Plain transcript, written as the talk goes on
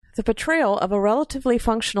The portrayal of a relatively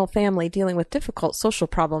functional family dealing with difficult social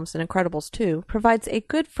problems in Incredibles 2 provides a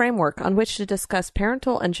good framework on which to discuss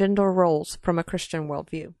parental and gender roles from a Christian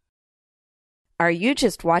worldview. Are you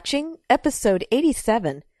just watching Episode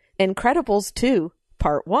 87, Incredibles 2,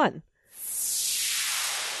 Part 1?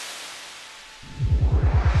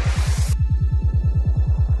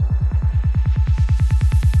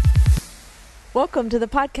 Welcome to the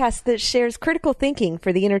podcast that shares critical thinking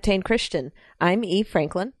for the entertained Christian. I'm Eve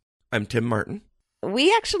Franklin. I'm Tim Martin.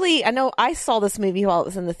 I know I saw this movie while it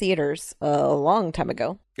was in the theaters a long time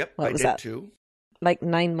ago. Yep, What I was did that? too. Like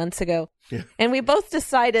 9 months ago. Yeah. And we both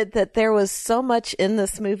decided that there was so much in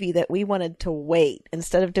this movie that we wanted to wait.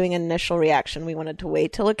 Instead of doing an initial reaction, we wanted to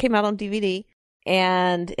wait till it came out on DVD.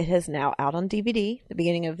 And it is now out on DVD, the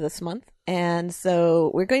beginning of this month. And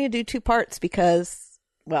so we're going to do 2 parts because,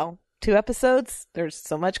 well, 2 episodes, there's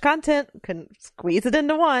so much content, couldn't squeeze it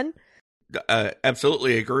into one.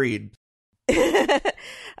 Absolutely agreed.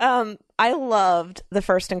 I loved the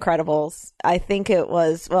first Incredibles. I think it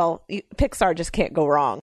was, Pixar just can't go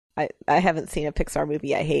wrong. I haven't seen a Pixar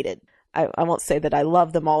movie I hated. I won't say that I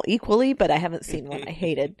love them all equally, but I haven't seen one I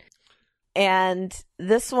hated. And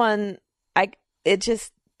this one,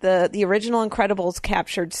 the original Incredibles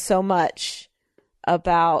captured so much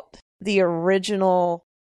about the original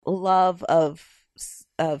love of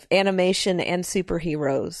animation and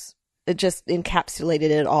superheroes. It just encapsulated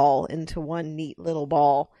it all into one neat little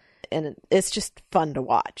ball, and it's just fun to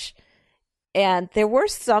watch. And there were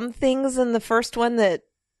some things in the first one that,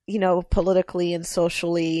 politically and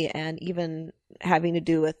socially, and even having to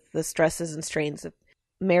do with the stresses and strains of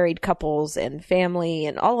married couples and family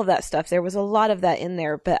and all of that stuff. There was a lot of that in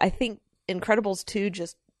there, but I think Incredibles 2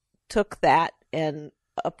 just took that and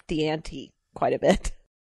upped the ante quite a bit.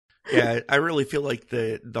 Yeah, I really feel like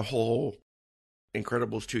the whole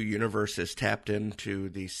Incredibles 2 universe is tapped into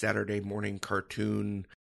the Saturday morning cartoon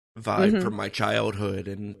vibe from my childhood,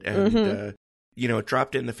 and it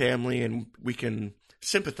dropped in the family, and we can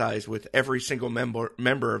sympathize with every single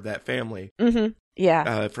member of that family. Mm-hmm.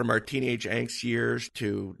 Yeah, from our teenage angst years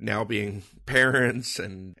to now being parents,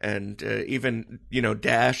 and even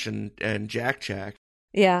Dash and Jack.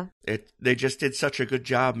 Yeah, they just did such a good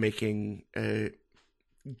job making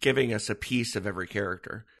giving us a piece of every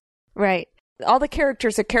character. Right. All the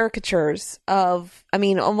characters are caricatures of,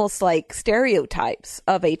 almost like stereotypes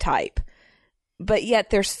of a type, but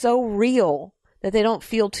yet they're so real that they don't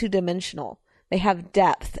feel two-dimensional. They have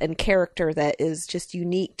depth and character that is just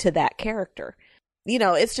unique to that character.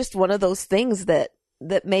 It's just one of those things that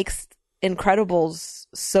makes Incredibles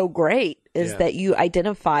so great is that you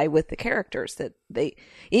identify with the characters, that they,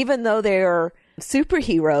 even though they're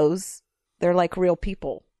superheroes, they're like real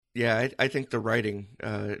people. Yeah, I think the writing,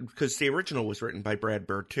 because the original was written by Brad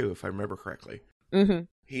Bird too, if I remember correctly. Mm-hmm.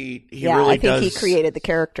 He really does. I think he created the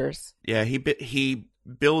characters. Yeah, he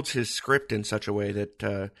builds his script in such a way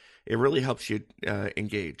that it really helps you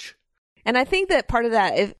engage. And I think that part of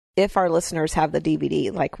that, if our listeners have the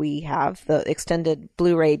DVD, like we have, the extended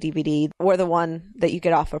Blu-ray DVD, or the one that you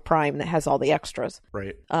get off of Prime that has all the extras.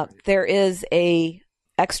 Right. There is a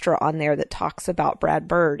extra on there that talks about Brad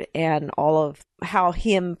Bird and all of how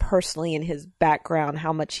him personally and his background,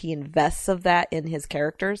 how much he invests of that in his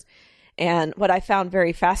characters. And what I found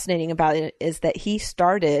very fascinating about it is that he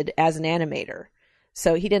started as an animator.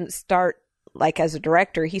 So he didn't start like as a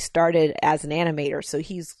director, he started as an animator. So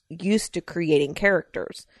he's used to creating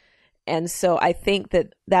characters. And so I think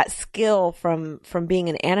that skill from being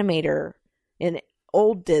an animator in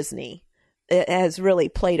old Disney, it has really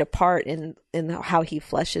played a part in how he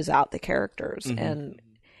fleshes out the characters. Mm-hmm.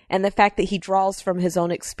 And the fact that he draws from his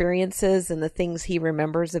own experiences and the things he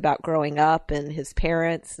remembers about growing up and his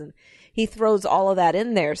parents, and he throws all of that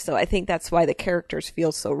in there. So I think that's why the characters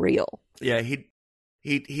feel so real. Yeah,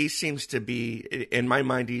 he seems to be, in my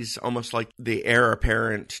mind, he's almost like the heir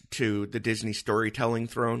apparent to the Disney storytelling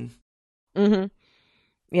throne. Mm-hmm.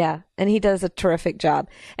 Yeah, and he does a terrific job.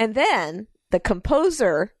 And then the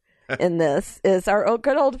composer in this is our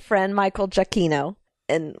good old friend Michael Giacchino,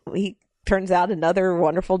 and he turns out another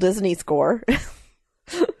wonderful Disney score.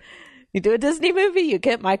 You do a Disney movie, you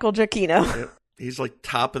get Michael Giacchino. Yep. He's like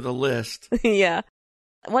top of the list. Yeah.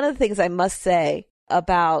 One of the things I must say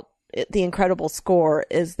about the incredible score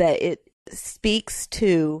is that it speaks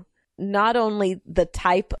to not only the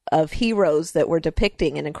type of heroes that we're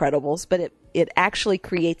depicting in Incredibles, but it actually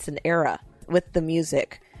creates an era with the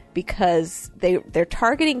music, because they're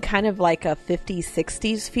targeting kind of like a 50s,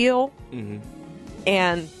 60s feel. Mm-hmm.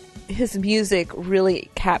 And his music really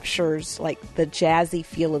captures, like the jazzy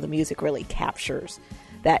feel of the music really captures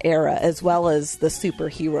that era, as well as the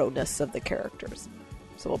superhero-ness of the characters.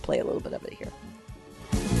 So we'll play a little bit of it here.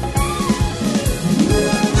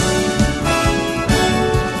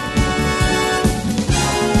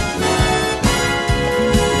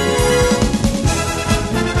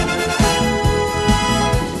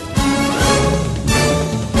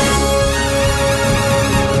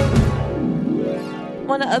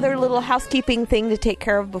 One other little housekeeping thing to take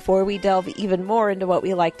care of before we delve even more into what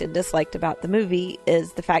we liked and disliked about the movie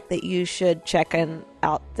is the fact that you should check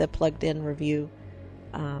out the Plugged In review.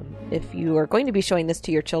 If you are going to be showing this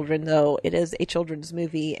to your children, though, it is a children's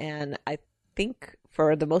movie, and I think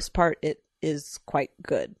for the most part it is quite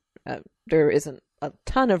good. There isn't a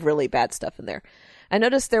ton of really bad stuff in there. I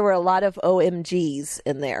noticed there were a lot of OMGs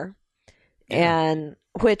in there, and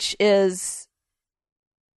which is...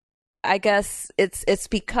 I guess it's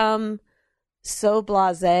become so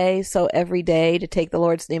blasé, so everyday to take the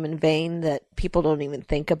Lord's name in vain that people don't even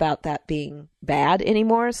think about that being bad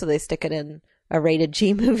anymore, so they stick it in a rated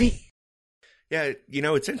G movie. Yeah,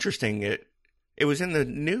 it's interesting. It was in the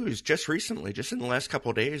news just recently, just in the last couple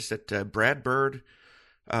of days, that Brad Bird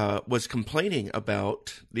was complaining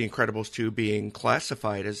about The Incredibles 2 being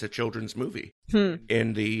classified as a children's movie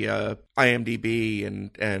in the IMDb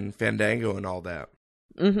and Fandango and all that.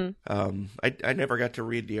 Mm-hmm. I never got to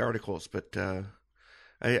read the articles, but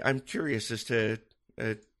I'm curious as to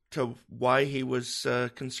why he was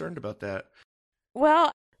concerned about that.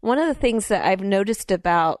 Well, one of the things that I've noticed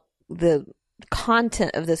about the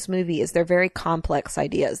content of this movie is they're very complex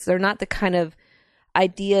ideas. They're not the kind of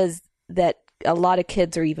ideas that a lot of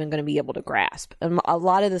kids are even going to be able to grasp. And a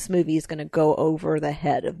lot of this movie is going to go over the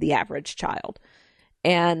head of the average child.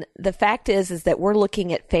 And the fact is that we're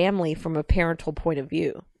looking at family from a parental point of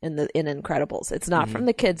view in Incredibles. It's not from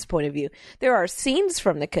the kids' point of view. There are scenes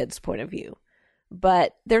from the kids' point of view,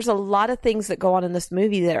 but there's a lot of things that go on in this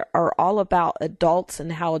movie that are all about adults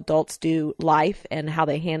and how adults do life and how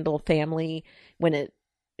they handle family when it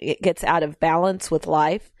gets out of balance with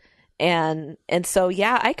life. And so,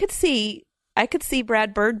 yeah, I could see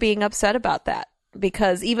Brad Bird being upset about that,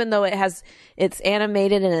 because even though it's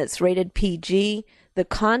animated and it's rated PG, the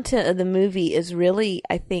content of the movie is really,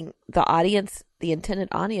 I think, the intended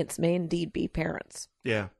audience may indeed be parents.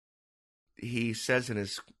 Yeah. He says in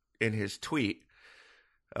his tweet,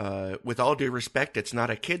 with all due respect, it's not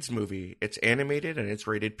a kids movie. It's animated and it's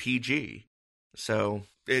rated PG. So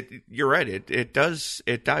you're right. It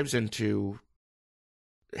dives into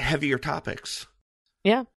heavier topics.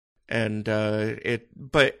 Yeah. And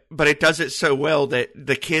but it does it so well that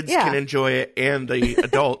the kids can enjoy it and the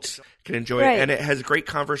adults can enjoy it, and it has great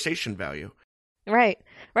conversation value. Right.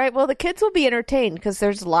 Well, the kids will be entertained because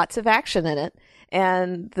there's lots of action in it,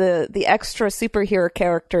 and the extra superhero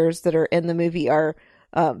characters that are in the movie are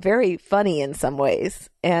very funny in some ways,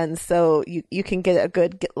 and so you can get a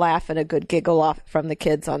good laugh and a good giggle off from the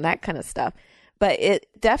kids on that kind of stuff. But it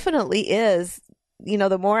definitely is.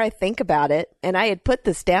 The more I think about it, and I had put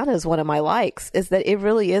this down as one of my likes, is that it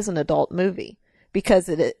really is an adult movie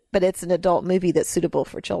but it's an adult movie that's suitable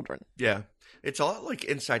for children. Yeah. It's a lot like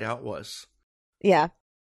Inside Out was. Yeah.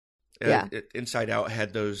 Inside Out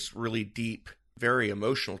had those really deep, very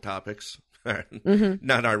emotional topics,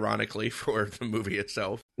 not ironically for the movie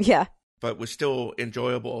itself. Yeah. But was still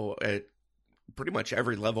enjoyable at pretty much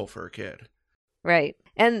every level for a kid. Right.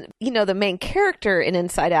 And, the main character in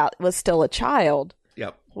Inside Out was still a child.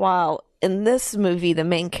 Yep. While in this movie, the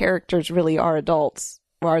main characters really are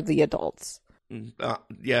the adults.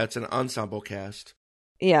 Yeah, it's an ensemble cast.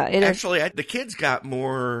 Yeah. Actually, the kids got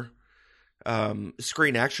more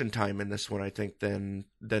screen action time in this one, I think, than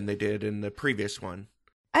they did in the previous one.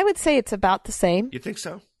 I would say it's about the same. You think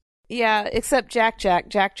so? Yeah, except Jack.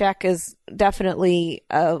 Jack is definitely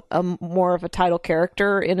a more of a title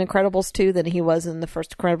character in Incredibles 2 than he was in the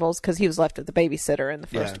first Incredibles, because he was left with the babysitter in the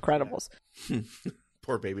first Incredibles.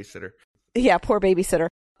 Poor babysitter. Yeah, poor babysitter.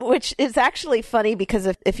 Which is actually funny, because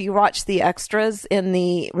if you watch the extras in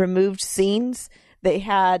the removed scenes, they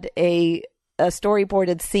had a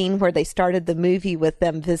storyboarded scene where they started the movie with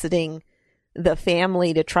them visiting the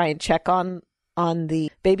family to try and check on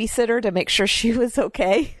the babysitter to make sure she was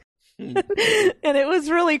okay. And it was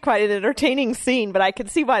really quite an entertaining scene, but I could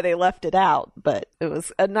see why they left it out. But it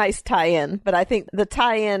was a nice tie-in. But I think the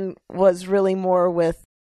tie-in was really more with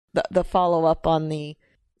the follow-up on the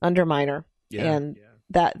Underminer. And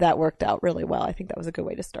that worked out really well. I think that was a good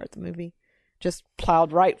way to start the movie. Just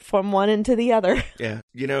plowed right from one into the other. Yeah.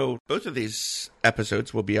 Both of these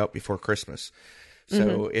episodes will be out before Christmas.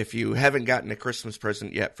 So if you haven't gotten a Christmas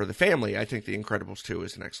present yet for the family, I think The Incredibles 2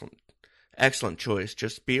 is an excellent choice.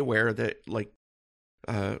 Just be aware that, like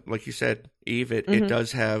you said, Eve, it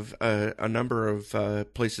does have a number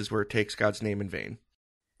of places where it takes God's name in vain.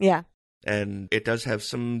 Yeah. And it does have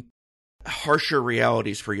some harsher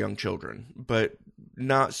realities for young children, but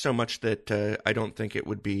not so much that I don't think it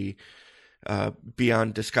would be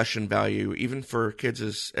beyond discussion value, even for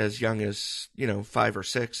kids as young as, 5 or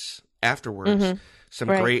 6 afterwards. Mm-hmm. Some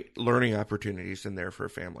Right. great learning opportunities in there for a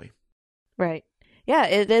family. Right. Yeah,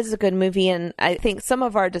 it is a good movie, and I think some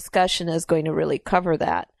of our discussion is going to really cover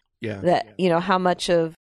that. Yeah. That, how much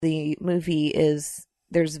of the movie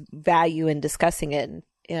there's value in discussing it.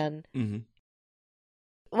 And Mm-hmm.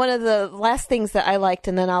 one of the last things that I liked,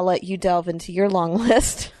 and then I'll let you delve into your long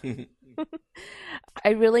list.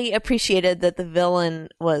 I really appreciated that the villain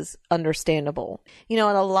was understandable. In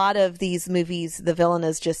a lot of these movies, the villain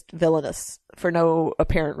is just villainous for no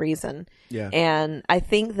apparent reason. Yeah. And I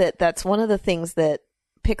think that that's one of the things that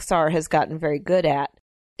Pixar has gotten very good at,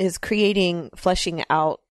 is fleshing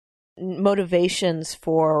out motivations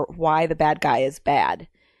for why the bad guy is bad.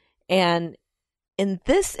 And in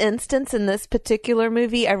this instance, in this particular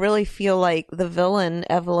movie, I really feel like the villain,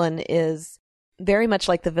 Evelyn, is very much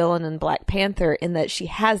like the villain in Black Panther in that she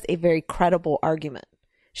has a very credible argument.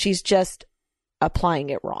 She's just applying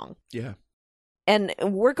it wrong. Yeah. And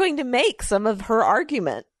we're going to make some of her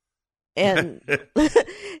argument in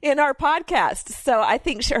our podcast. So I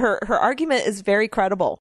think her argument is very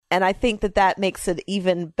credible. And I think that makes it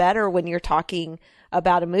even better when you're talking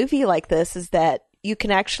about a movie like this, is that you can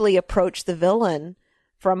actually approach the villain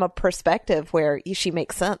from a perspective where she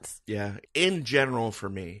makes sense. Yeah. In general, for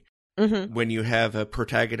me, Mm-hmm. when you have a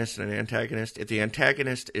protagonist and an antagonist,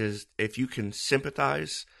 if you can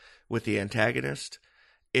sympathize with the antagonist,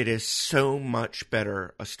 it is so much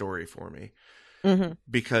better a story for me. Mm-hmm.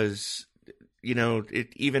 Because,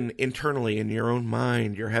 even internally in your own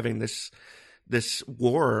mind, you're having this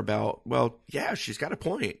war about, well, yeah, she's got a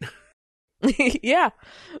point. Yeah.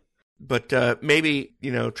 But maybe,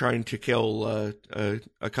 trying to kill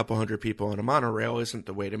a couple hundred people on a monorail isn't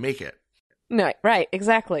the way to make it. No, right,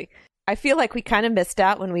 exactly. I feel like we kind of missed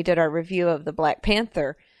out when we did our review of the Black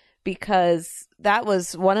Panther, because that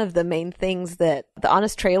was one of the main things that the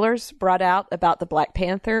Honest Trailers brought out about the Black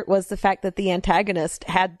Panther, was the fact that the antagonist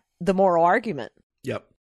had the moral argument. Yep.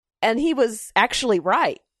 And he was actually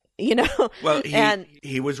right, Well,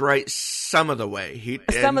 he was right some of the way.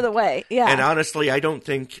 Some of the way, yeah. And honestly, I don't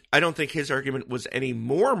think his argument was any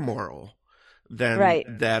more moral than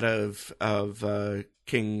that of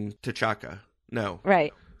King T'Chaka. No.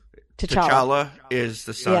 Right. T'Challa is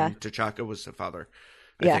the son. Yeah. T'Chaka was the father,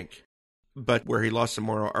 I think. But where he lost the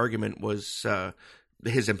moral argument was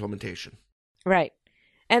his implementation. Right.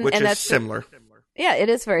 Which and is that's similar. Yeah, it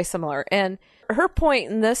is very similar. And her point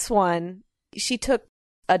in this one, she took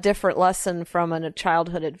a different lesson from a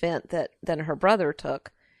childhood event than her brother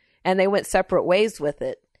took, and they went separate ways with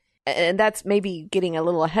it. And that's maybe getting a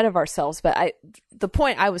little ahead of ourselves, but the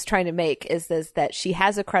point I was trying to make is that she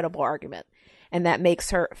has a credible argument, and that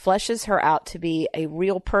fleshes her out to be a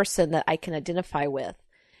real person that I can identify with.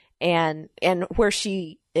 And where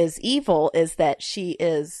she is evil is that she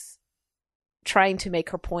is trying to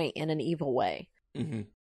make her point in an evil way. Mm-hmm.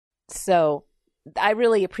 So I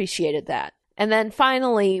really appreciated that. And then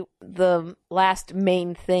finally, the last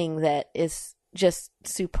main thing that is just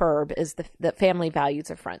superb is that family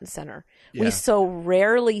values are front and center. Yeah. We so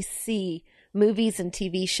rarely see movies and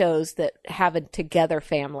TV shows that have a together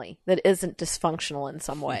family that isn't dysfunctional in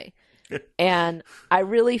some way. And I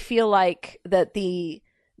really feel like that the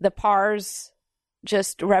Parrs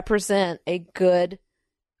just represent a good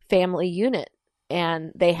family unit,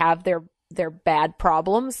 and they have their bad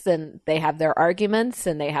problems, and they have their arguments,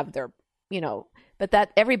 and they have their, but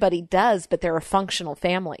that everybody does, but they're a functional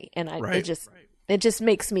family. And it just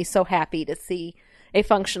makes me so happy to see a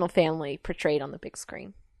functional family portrayed on the big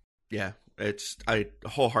screen. Yeah, I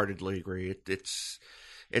wholeheartedly agree.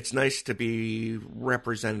 It's nice to be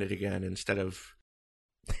represented again instead of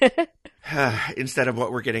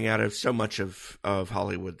what we're getting out of so much of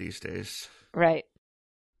Hollywood these days. Right.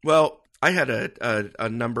 Well, I had a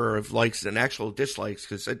number of likes and actual dislikes,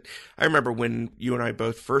 because I remember when you and I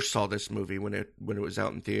both first saw this movie when it was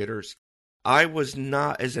out in theaters. I was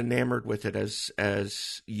not as enamored with it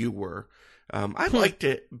as you were. I liked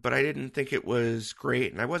it, but I didn't think it was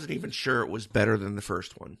great, and I wasn't even sure it was better than the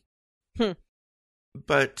first one.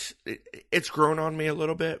 But it's grown on me a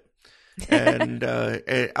little bit, and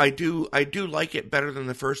I do like it better than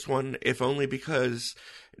the first one, if only because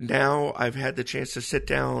now I've had the chance to sit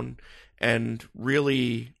down and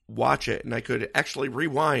really watch it, and I could actually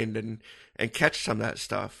rewind and catch some of that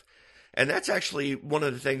stuff. And that's actually one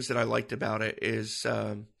of the things that I liked about it is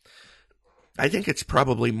I think it's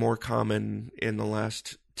probably more common in the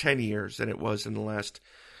last 10 years than it was in the last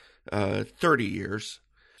 30 years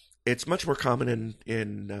it's much more common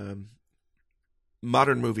in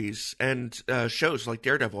modern movies and shows like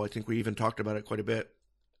Daredevil. I think we even talked about it quite a bit,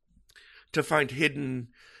 to find hidden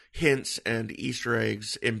hints and Easter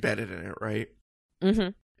eggs embedded in it, right? Mm-hmm.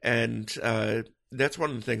 And that's one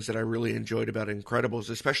of the things that I really enjoyed about Incredibles,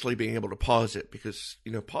 especially being able to pause it, because,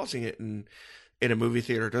 pausing it in a movie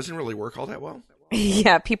theater doesn't really work all that well.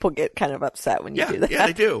 Yeah, people get kind of upset when you do that. Yeah,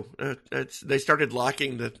 they do. They started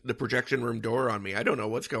locking the projection room door on me. I don't know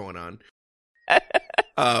what's going on.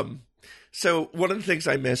 So one of the things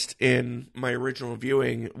I missed in my original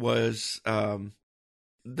viewing was the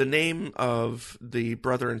name of the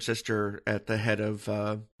brother and sister at the head of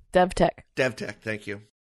DevTech. DevTech, thank you.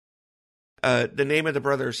 The name of the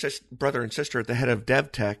brother and sister at the head of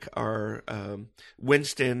DevTech are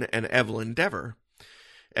Winston and Evelyn Dever.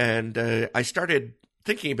 And I started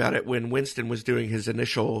thinking about it when Winston was doing his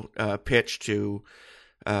initial pitch to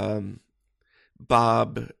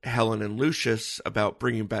Bob, Helen, and Lucius about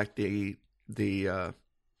bringing back the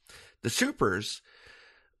Supers.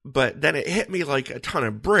 But then it hit me like a ton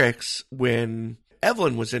of bricks when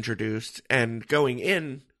Evelyn was introduced, and going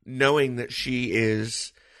in knowing that she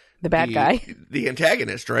is the bad guy, the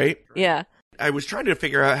antagonist, right? Yeah. I was trying to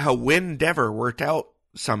figure out how Win Dever worked out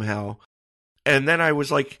somehow. And then I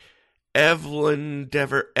was like, Evelyn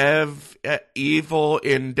Dever, evil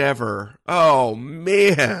endeavor. Oh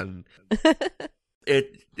man.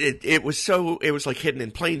 It was like hidden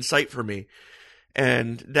in plain sight for me.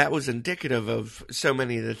 And that was indicative of so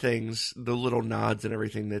many of the things, the little nods and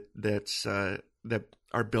everything that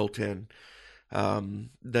are built in.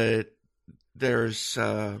 There's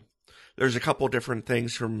a couple different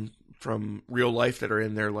things from real life that are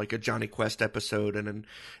in there, like a Johnny Quest episode and an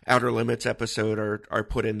Outer Limits episode are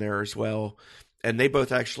put in there as well, and they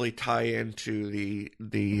both actually tie into the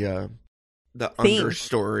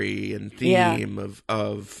understory and theme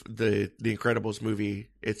of the Incredibles movie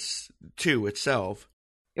itself.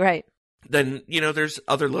 Right. Then, there's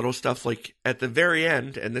other little stuff like at the very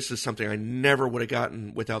end, and this is something I never would have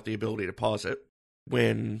gotten without the ability to pause it,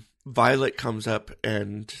 when Violet comes up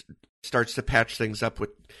and starts to patch things up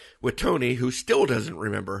with Tony, who still doesn't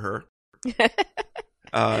remember her.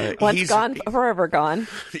 Once gone, forever gone.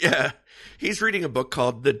 Yeah. He's reading a book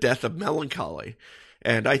called The Death of Melancholy.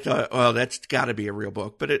 And I thought, well, that's got to be a real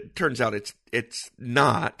book. But it turns out it's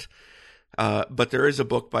not. But there is a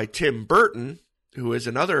book by Tim Burton, who is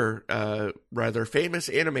another rather famous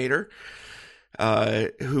animator,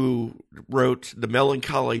 who wrote The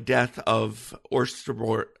Melancholy Death of Oyster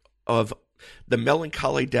Boy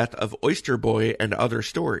and Other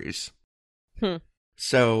Stories.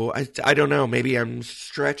 So I don't know. Maybe I'm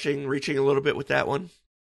reaching a little bit with that one.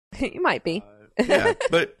 You might be. Yeah,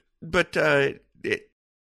 but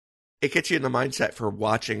it gets you in the mindset for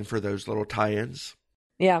watching for those little tie-ins.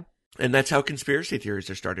 Yeah. And that's how conspiracy theories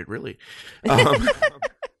are started, really.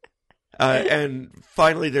 And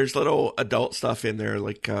finally, there's little adult stuff in there,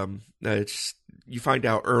 like you find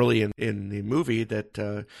out early in the movie that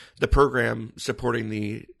the program supporting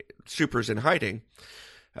the Supers in hiding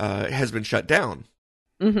has been shut down.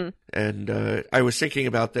 Mm-hmm. And I was thinking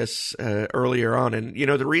about this earlier on, and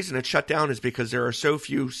the reason it's shut down is because there are so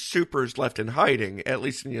few Supers left in hiding, at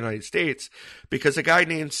least in the United States, because a guy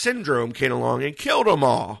named Syndrome came along and killed them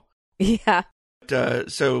all. Yeah.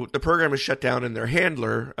 So the program is shut down, and their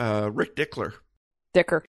handler, Rick Dicker,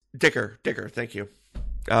 thank you,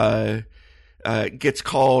 gets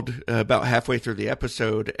called about halfway through the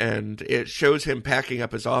episode, and it shows him packing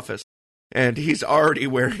up his office. And he's already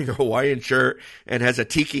wearing a Hawaiian shirt and has a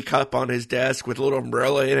tiki cup on his desk with a little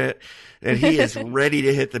umbrella in it. And he is ready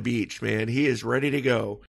to hit the beach, man. He is ready to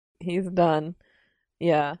go. He's done.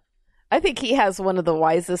 Yeah. I think he has one of the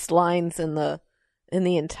wisest lines in the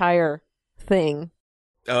entire thing.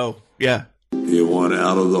 Oh, yeah. You want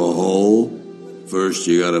out of the hole? First,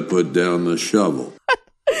 you got to put down the shovel.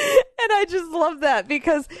 And I just love that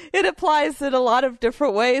because it applies in a lot of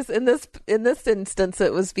different ways. In this instance,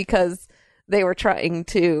 it was because they were trying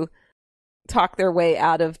to talk their way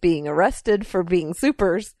out of being arrested for being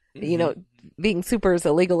supers, being supers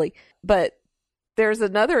illegally. But there's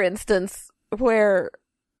another instance where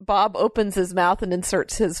Bob opens his mouth and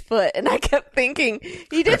inserts his foot. And I kept thinking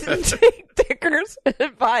he didn't take Dicker's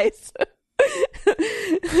advice.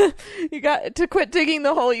 You got to quit digging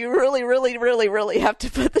the hole. You really, really, really, really have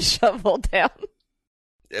to put the shovel down.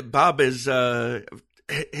 Bob is,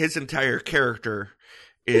 his entire character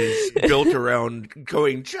is built around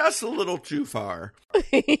going just a little too far.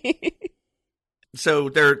 So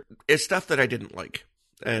there is stuff that I didn't like.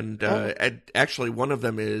 And actually one of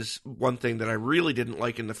them is one thing that I really didn't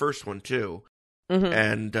like in the first one too.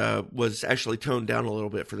 and was actually toned down a little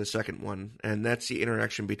bit for the second one. And that's the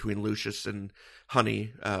interaction between Lucius and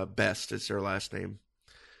Honey. Best is their last name.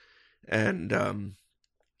 And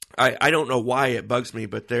I don't know why it bugs me,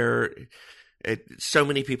 but so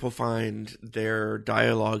many people find their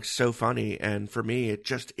dialogue so funny, and for me, it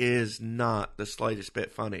just is not the slightest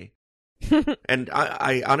bit funny. And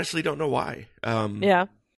I honestly don't know why. Yeah.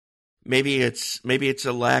 Maybe it's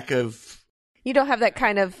a lack of. You don't have that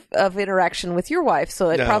kind of interaction with your wife, so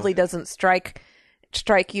it probably doesn't strike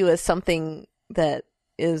you as something that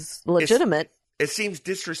is legitimate. It seems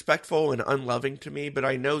disrespectful and unloving to me, but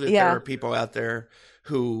I know that there are people out there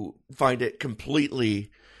who find it completely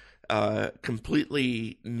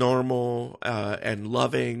normal and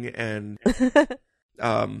loving, and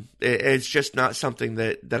it's just not something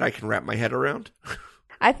that I can wrap my head around.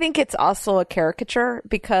 I think it's also a caricature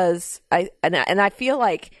because I feel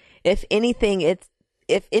like if anything is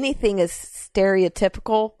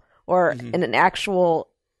stereotypical or in an actual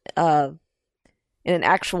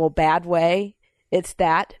bad way, it's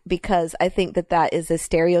that, because I think that is a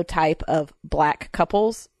stereotype of black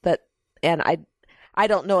couples and I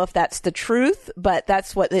don't know if that's the truth, but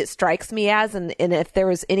that's what it strikes me as. And if there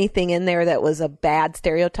was anything in there that was a bad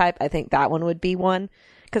stereotype, I think that one would be one.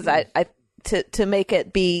 Because to make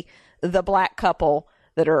it be the black couple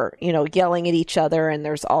that are, yelling at each other and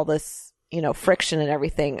there's all this, friction and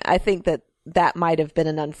everything, I think that might have been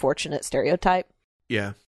an unfortunate stereotype.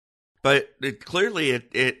 Yeah. But clearly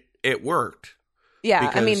it worked.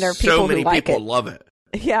 Yeah, I mean, there are people so many who like people it. love it.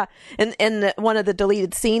 Yeah, and one of the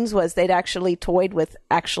deleted scenes was they'd actually toyed with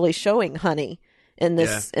actually showing Honey in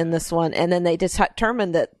this one, and then they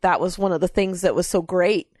determined that was one of the things that was so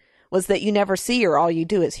great was that you never see her, all you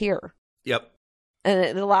do is hear her. Yep. And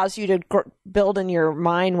it allows you to build in your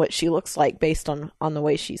mind what she looks like based on the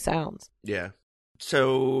way she sounds. Yeah.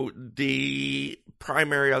 So the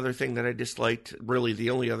primary other thing that I disliked, really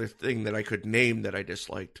the only other thing that I could name that I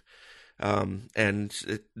disliked,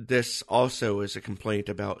 this also is a complaint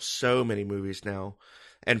about so many movies now,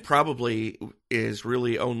 and probably is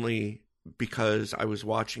really only because I was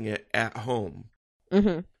watching it at home,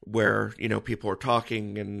 where people are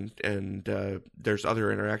talking and there's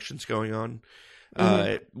other interactions going on.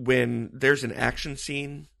 When there's an action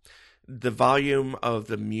scene, the volume of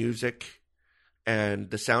the music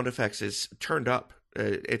and the sound effects is turned up.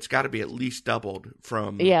 It's got to be at least doubled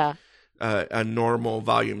from a normal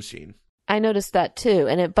volume scene. I noticed that too,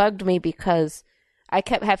 and it bugged me because I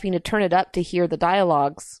kept having to turn it up to hear the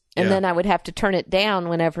dialogues, and then I would have to turn it down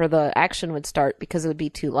whenever the action would start because it would be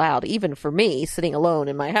too loud, even for me sitting alone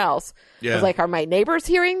in my house. I was like, are my neighbors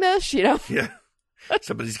hearing this? Yeah.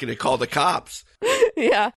 Somebody's going to call the cops.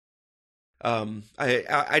 Yeah.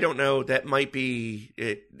 I don't know. That might be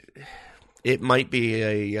it. It might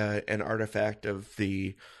be an artifact of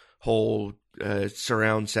the whole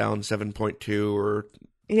surround sound 7.2 or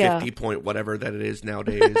 50 point whatever that it is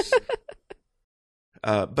nowadays.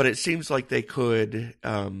 But it seems like they could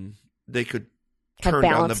turn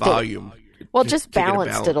down the volume. Well, just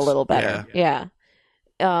balanced it a little better. Yeah.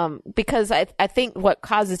 Because I think what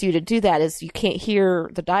causes you to do that is you can't hear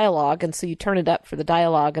the dialogue, and so you turn it up for the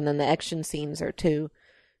dialogue, and then the action scenes are too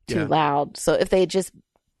loud. So if they had just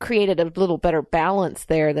created a little better balance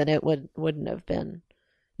there, then it wouldn't have been.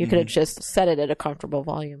 You could have just set it at a comfortable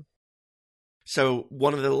volume. So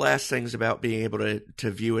one of the last things about being able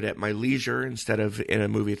to view it at my leisure instead of in a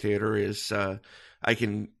movie theater is I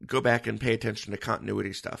can go back and pay attention to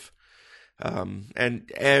continuity stuff. And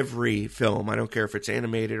every film, I don't care if it's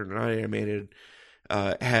animated or not animated,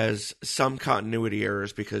 has some continuity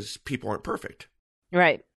errors because people aren't perfect.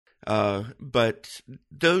 Right. But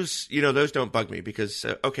those don't bug me because,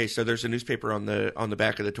 so there's a newspaper on the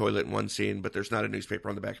back of the toilet in one scene, but there's not a newspaper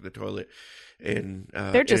on the back of the toilet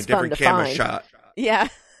they're just in a different camera find. shot. Yeah.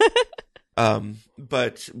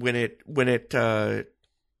 But when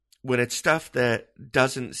it's stuff that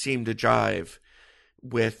doesn't seem to jive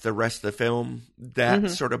with the rest of the film,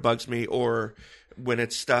 that sort of bugs me. Or when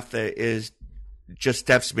it's stuff that just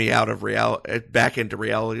steps me out of back into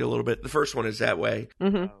reality a little bit. The first one is that way.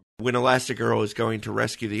 When Elastigirl is going to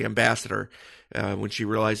rescue the ambassador, when she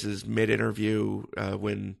realizes mid-interview,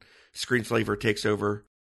 when Screenslaver takes over,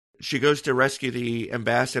 she goes to rescue the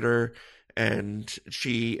ambassador, and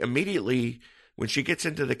she immediately, when she gets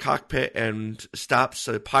into the cockpit and stops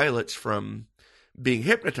the pilots from being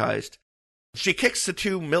hypnotized, she kicks the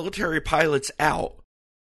two military pilots out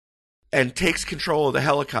and takes control of the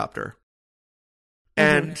helicopter.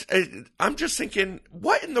 And I'm just thinking,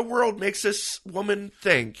 what in the world makes this woman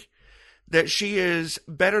think that she is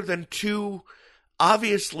better than two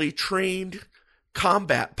obviously trained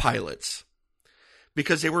combat pilots?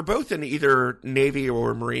 because they were both in either Navy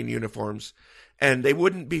or Marine uniforms, and they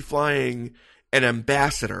wouldn't be flying an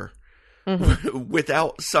ambassador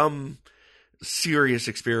without some serious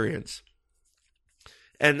experience.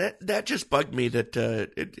 And that just bugged me that,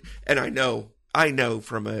 and I know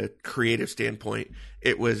from a creative standpoint,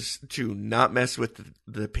 it was to not mess with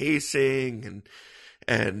the pacing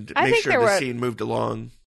and make sure the scene moved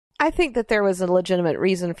along. I think that there was a legitimate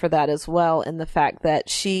reason for that as well, in the fact that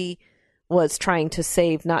she was trying to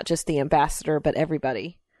save not just the ambassador, but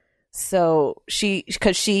everybody. So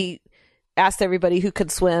because she asked everybody who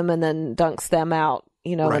could swim and then dunks them out,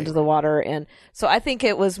 into the water. And so I think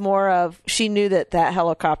it was more of, she knew that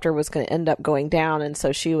helicopter was going to end up going down. And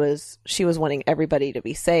so she was wanting everybody to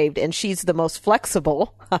be saved. And she's the most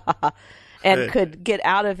flexible and could get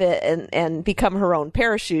out of it and become her own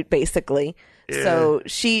parachute, basically. Yeah. So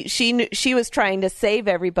she was trying to save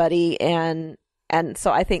everybody. And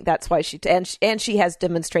so I think that's why and she has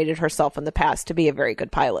demonstrated herself in the past to be a very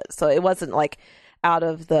good pilot. So it wasn't like out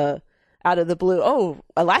of the blue, oh,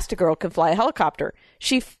 Elastigirl can fly a helicopter.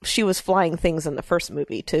 She was flying things in the first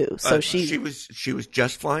movie too. So she was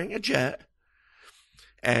just flying a jet.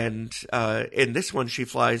 And in this one, she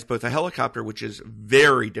flies both a helicopter, which is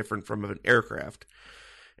very different from an aircraft,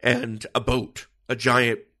 and a boat, a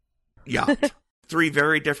giant yacht. 3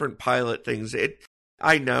 very different pilot things.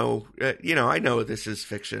 I know this is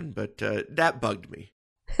fiction, but that bugged me.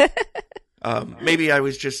 Maybe I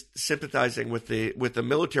was just sympathizing with the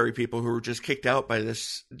military people who were just kicked out by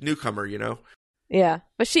this newcomer, Yeah,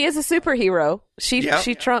 but she is a superhero. She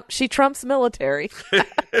trumps military.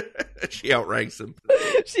 She outranks them.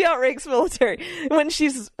 She outranks military when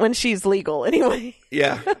she's legal, anyway.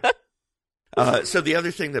 Yeah. So the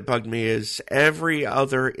other thing that bugged me is every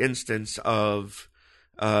other instance of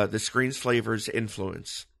the screenslaver's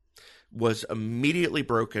influence was immediately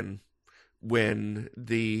broken when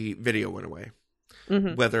the video went away.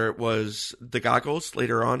 Mm-hmm. Whether it was the goggles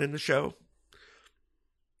later on in the show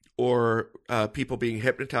or people being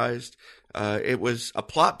hypnotized. It was a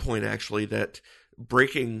plot point, actually, that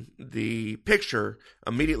breaking the picture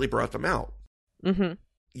immediately brought them out. Mm-hmm.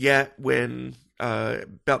 Yet when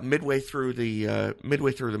about midway through the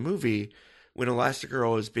movie, when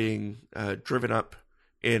Elastigirl is being driven up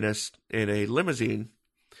in a limousine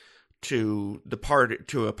to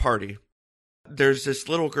a party, there's this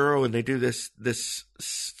little girl, and they do this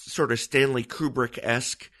sort of Stanley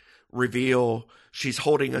Kubrick-esque reveal. She's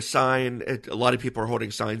holding a sign. A lot of people are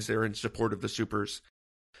holding signs there in support of the supers.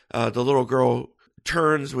 The little girl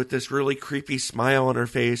turns with this really creepy smile on her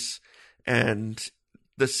face, and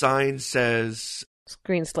the sign says,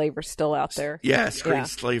 "Screenslaver's still out there." Yeah,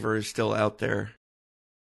 Screenslaver is still out there.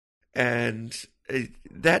 And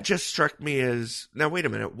that just struck me as, now wait a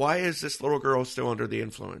minute, why is this little girl still under the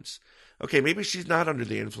influence? Okay, maybe she's not under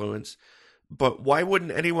the influence, but why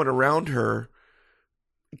wouldn't anyone around her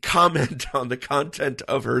comment on the content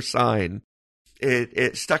of her sign?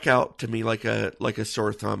 It stuck out to me like a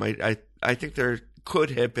sore thumb. I think there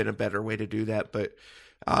could have been a better way to do that, but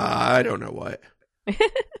I don't know what.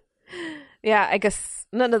 Yeah, I guess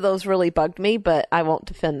none of those really bugged me, but I won't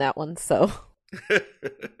defend that one. So,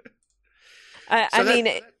 I mean,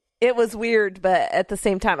 it was weird, but at the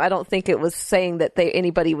same time, I don't think it was saying that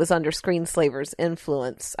anybody was under Screenslaver's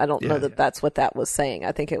influence. I don't know that that's what that was saying.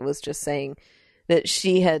 I think it was just saying that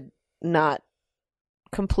she had not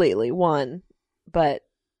completely won. But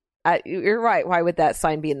you're right. Why would that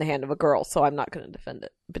sign be in the hand of a girl? So I'm not going to defend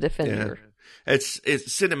it. But defend her. It's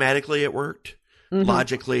cinematically it worked. Mm-hmm.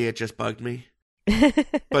 Logically, it just bugged me.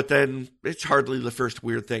 But then it's hardly the first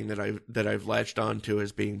weird thing that I've latched onto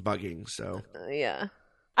as being bugging. So yeah.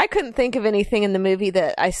 I couldn't think of anything in the movie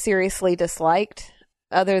that I seriously disliked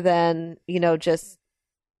other than, just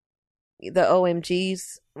the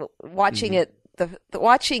OMGs. Watching it,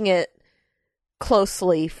 watching it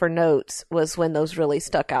closely for notes was when those really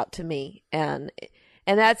stuck out to me. And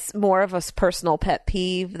that's more of a personal pet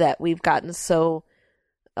peeve that we've gotten so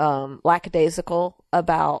lackadaisical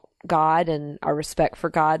about God and our respect for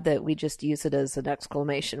God that we just use it as an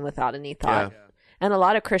exclamation without any thought. Yeah. And a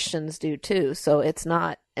lot of Christians do too. So it's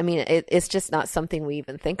not, it's just not something we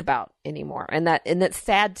even think about anymore. And it's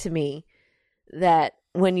sad to me that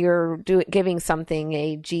when you're giving something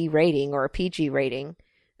a G rating or a PG rating,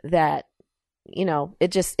 that,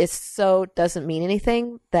 it so doesn't mean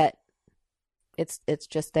anything that it's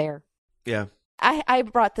just there. Yeah. I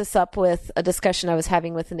brought this up with a discussion I was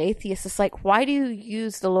having with an atheist. It's like, why do you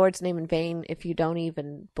use the Lord's name in vain if you don't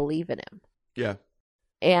even believe in him? Yeah.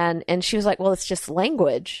 And she was like, well, it's just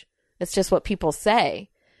language. It's just what people say.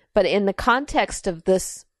 But in the context of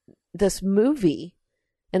this movie,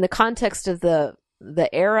 in the context of the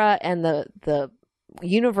the era and the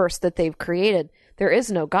universe that they've created, there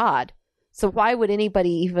is no God. So why would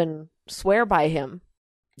anybody even swear by him?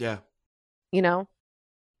 Yeah. You know?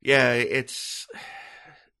 Yeah, it's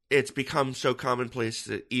become so commonplace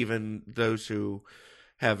that even those who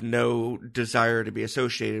have no desire to be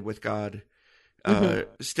associated with God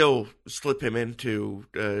still slip him into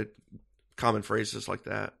common phrases like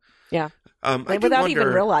that. Yeah. Without even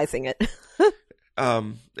realizing it.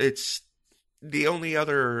 It's the only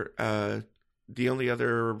other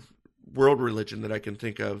world religion that I can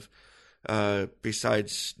think of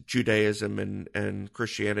besides Judaism and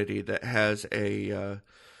Christianity that has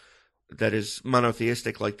that is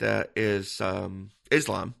monotheistic like that is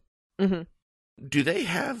Islam. Mm-hmm. Do they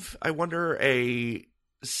have, I wonder, a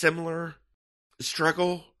similar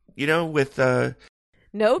struggle? With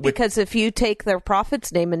no, because if you take their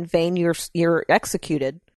prophet's name in vain, you're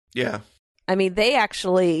executed. Yeah. I mean, they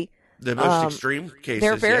actually the most extreme cases.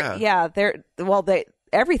 They're very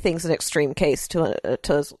everything's an extreme case to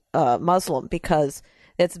a Muslim because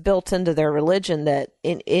it's built into their religion that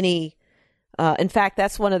in fact,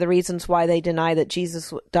 that's one of the reasons why they deny that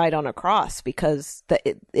Jesus died on a cross, because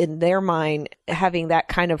in their mind, having that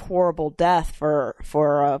kind of horrible death for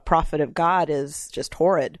a prophet of God is just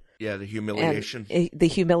horrid. Yeah, the humiliation. And the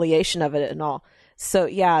humiliation of it and all. So,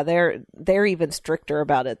 yeah, they're even stricter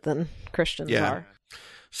about it than Christians are.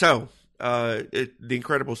 So, The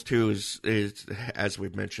Incredibles 2 is, as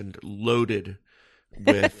we've mentioned, loaded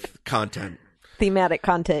with content. Thematic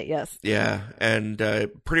content, yes. Yeah, and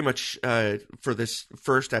pretty much for this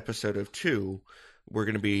first episode of 2, we're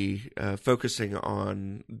going to be focusing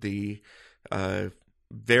on the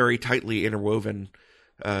very tightly interwoven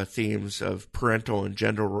themes of parental and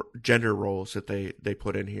gender roles that they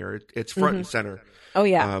put in here. It's front and center. Oh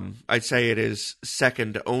yeah. I'd say it is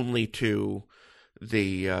second only to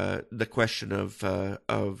the question of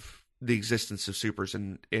the existence of supers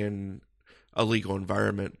in a legal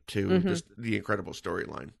environment to the incredible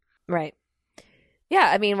storyline. Right. Yeah.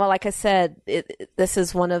 I mean, well, like I said, this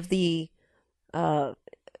is one of the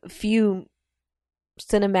few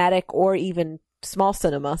cinematic or even small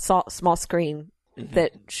cinema, small screen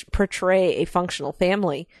that portray a functional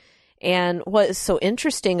family. And what is so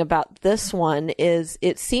interesting about this one is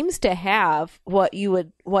it seems to have what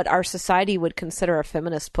our society would consider a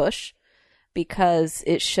feminist push, because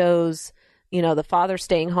it shows, the father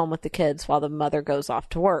staying home with the kids while the mother goes off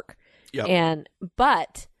to work. Yep.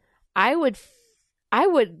 But I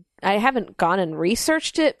haven't gone and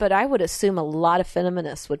researched it, but I would assume a lot of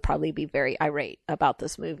feminists would probably be very irate about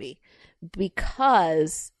this movie,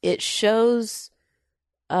 because it shows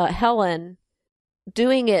Helen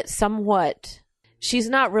doing it somewhat. She's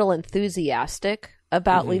not real enthusiastic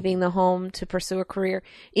about leaving the home to pursue a career,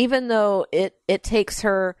 even though it takes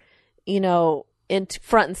her, in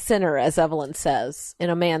front and center, as Evelyn says, in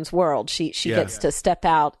a man's world. She gets to step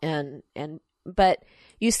out but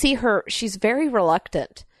you see her, she's very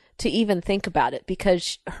reluctant to even think about it,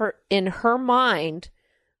 because in her mind,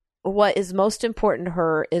 what is most important to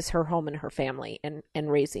her is her home and her family and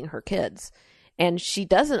raising her kids. And she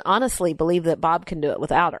doesn't honestly believe that Bob can do it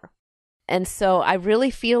without her. And so I really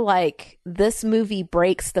feel like this movie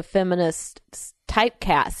breaks the feminist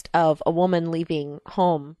typecast of a woman leaving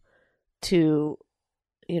home to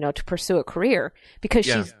pursue a career, because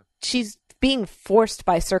she's being forced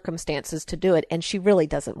by circumstances to do it, and she really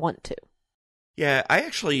doesn't want to. Yeah, I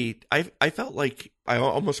felt like, I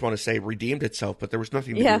almost want to say redeemed itself, but there was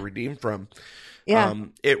nothing to be redeemed from. Yeah.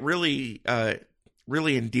 It really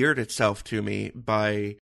endeared itself to me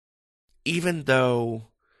by, even though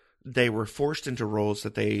they were forced into roles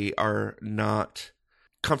that they are not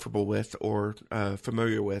comfortable with or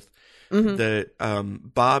familiar with, that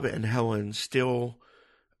Bob and Helen still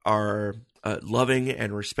are loving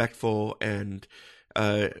and respectful and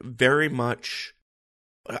very much,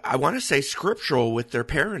 I want to say, scriptural with their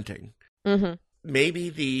parenting.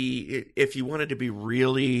 Maybe if you wanted to be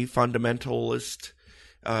really fundamentalist,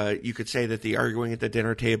 you could say that the arguing at the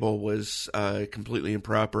dinner table was completely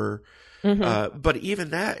improper. But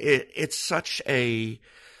even that, it's such a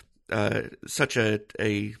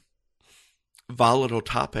volatile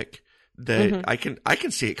topic that I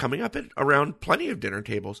can see it coming up around plenty of dinner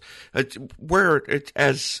tables. As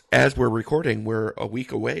we're recording, we're a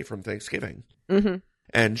week away from Thanksgiving.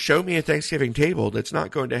 And show me a Thanksgiving table that's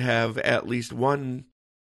not going to have at least one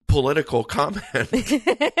political comment.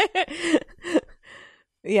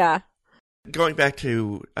 Yeah. Going back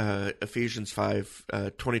to Ephesians 5,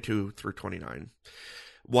 22 through 29.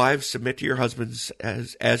 Wives, submit to your husbands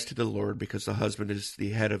as to the Lord, because the husband is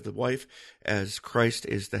the head of the wife, as Christ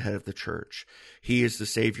is the head of the church. He is the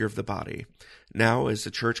Savior of the body. Now, as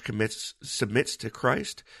the church submits to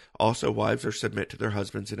Christ, also wives are submit to their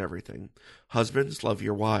husbands in everything. Husbands, love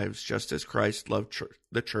your wives, just as Christ loved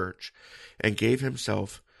the church, and gave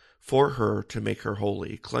himself for her to make her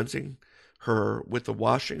holy, cleansing her with the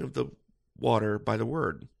washing of the water by the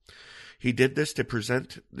word. He did this to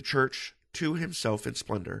present the church to himself in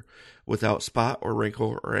splendor, without spot or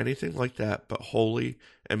wrinkle or anything like that, but holy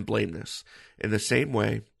and blameless. In the same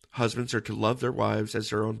way, husbands are to love their wives as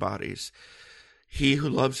their own bodies. He who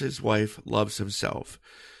loves his wife loves himself.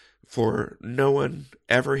 For no one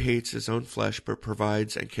ever hates his own flesh, but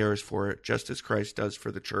provides and cares for it, just as Christ does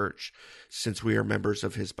for the church, since we are members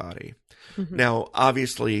of his body. Mm-hmm. Now,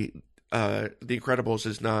 obviously, The Incredibles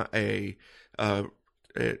is not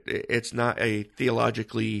it's not a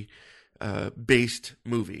theologically based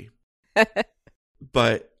movie.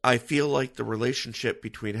 But I feel like the relationship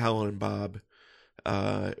between Helen and Bob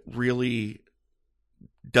really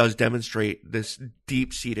does demonstrate this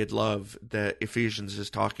deep-seated love that Ephesians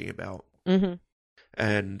is talking about. Mm-hmm.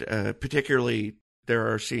 And particularly,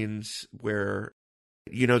 there are scenes where,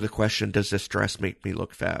 the question, does this dress make me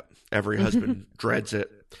look fat? Every husband dreads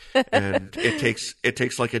it. And it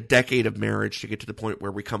takes like a decade of marriage to get to the point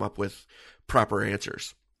where we come up with proper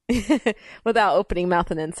answers. Without opening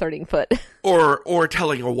mouth and inserting foot. Or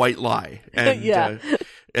telling a white lie. And, yeah.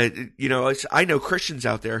 I know Christians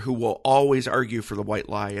out there who will always argue for the white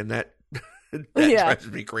lie, and that drives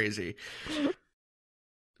me crazy.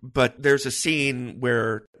 But there's a scene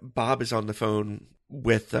where Bob is on the phone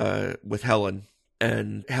with Helen,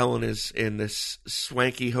 and Helen is in this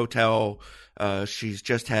swanky hotel. She's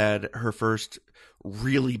just had her first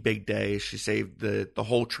really big day. She saved the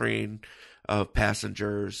whole train of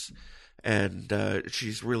passengers, and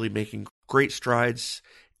she's really making great strides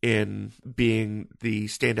in being the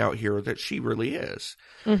standout hero that she really is.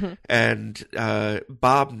 Mm-hmm. And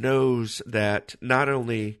Bob knows that not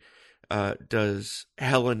only does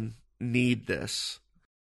Helen need this,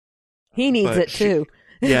 he needs it too.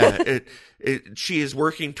 She is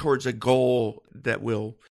working towards a goal that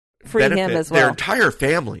will free him as well. Their entire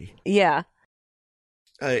family. Yeah.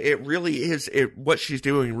 It really is. What she's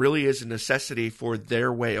doing really is a necessity for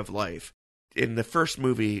their way of life. In the first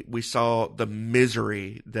movie, we saw the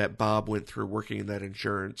misery that Bob went through working in that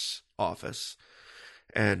insurance office,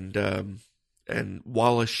 and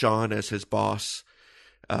Wallace Shawn as his boss.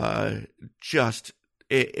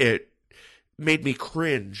 It made me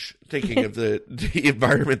cringe thinking of the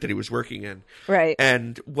environment that he was working in. Right.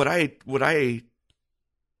 And what I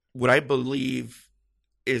believe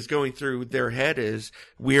is going through their head is,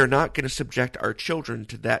 we are not going to subject our children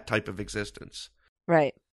to that type of existence.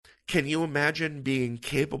 Right. Can you imagine being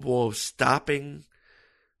capable of stopping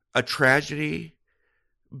a tragedy,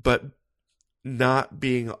 but not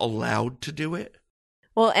being allowed to do it?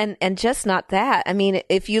 Well, and just not that. I mean,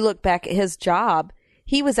 if you look back at his job,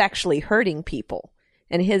 he was actually hurting people,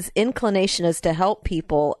 and his inclination is to help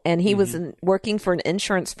people. And he was working for an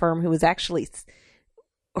insurance firm who was actually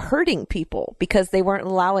hurting people because they weren't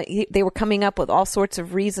they were coming up with all sorts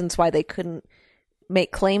of reasons why they couldn't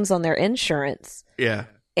make claims on their insurance. Yeah.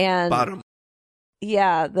 And bottom.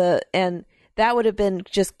 Yeah, and that would have been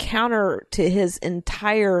just counter to his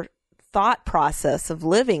entire thought process of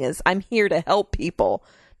living, is I'm here to help people,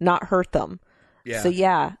 not hurt them. Yeah. So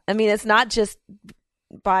yeah, I mean, it's not just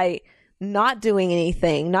by not doing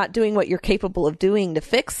anything, not doing what you're capable of doing to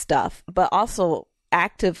fix stuff, but also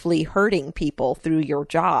actively hurting people through your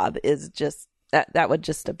job is just that would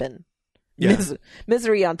just have been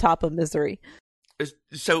misery on top of misery.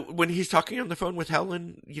 So when he's talking on the phone with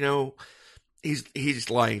Helen, he's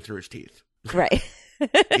lying through his teeth. Right.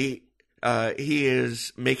 He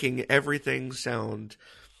is making everything sound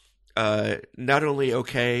not only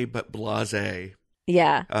okay but blasé.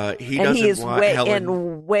 Yeah. He is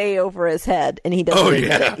way over his head, and he doesn't. Oh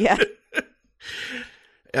yeah. Yeah.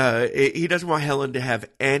 He doesn't want Helen to have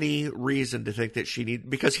any reason to think that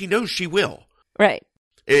because he knows she will. Right.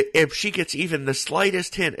 If she gets even the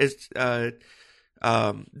slightest hint that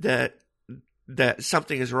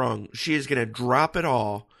something is wrong, she is going to drop it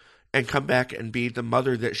all and come back and be the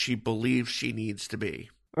mother that she believes she needs to be.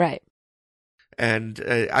 Right. And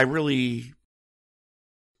I really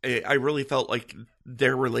felt like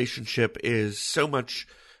their relationship is so much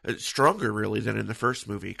stronger, really, than in the first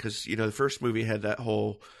movie. Because, the first movie had that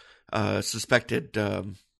whole suspected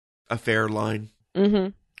affair line. Mm-hmm.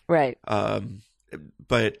 Right.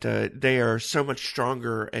 But they are so much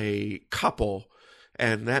stronger a couple,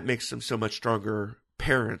 and that makes them so much stronger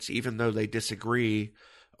parents, even though they disagree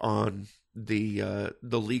on the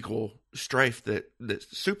legal strife that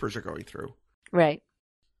supers are going through. Right.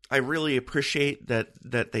 I really appreciate that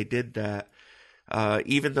they did that,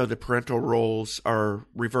 even though the parental roles are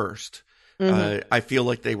reversed. I feel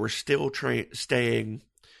like they were still staying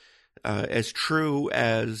as true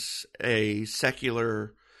as a secularly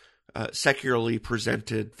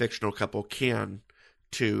presented fictional couple can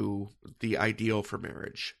to the ideal for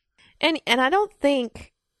marriage. And I don't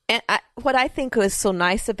think, what I think was so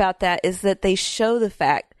nice about that is that they show the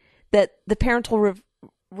fact that the parental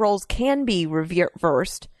roles can be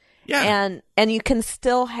reversed. Yeah. And you can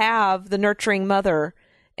still have the nurturing mother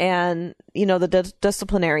and, the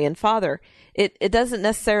disciplinarian father. It doesn't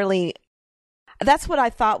necessarily. That's what I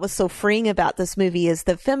thought was so freeing about this movie, is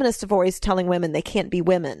that feminists are always telling women they can't be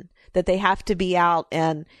women, that they have to be out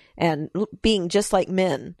and being just like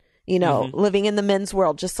men, living in the men's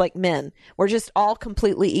world just like men. We're just all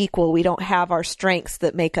completely equal. We don't have our strengths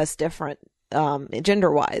that make us different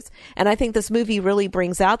gender-wise. And I think this movie really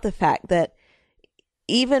brings out the fact that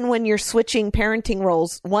even when you're switching parenting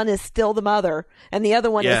roles, one is still the mother and the other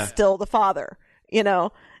one is still the father,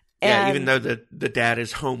 Yeah, even though the dad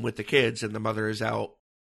is home with the kids and the mother is out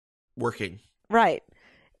working. Right.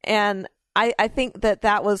 And I think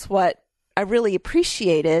that was what I really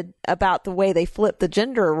appreciated about the way they flipped the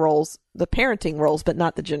gender roles, the parenting roles, but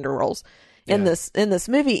not the gender roles in this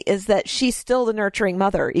movie, is that she's still the nurturing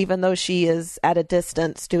mother, even though she is at a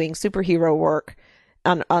distance doing superhero work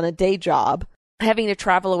on a day job, having to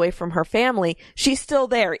travel away from her family. She's still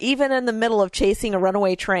there, even in the middle of chasing a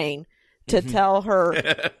runaway train to tell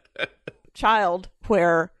her child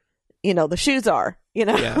where, the shoes are,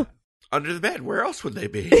 Yeah. Under the bed. Where else would they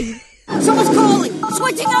be? Someone's calling!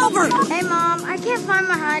 Switching over! Hey, Mom, I can't find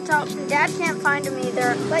my high tops and Dad can't find them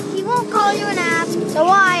either. But he won't call you and ask. So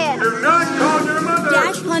Wyatt. Do not call your mother!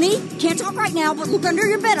 Dash, honey, can't talk right now, but look under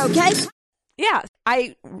your bed, okay? Yeah,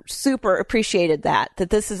 I super appreciated that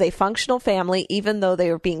this is a functional family, even though they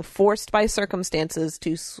are being forced by circumstances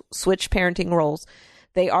to switch parenting roles.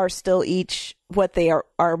 They are still each what they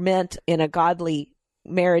are meant in a godly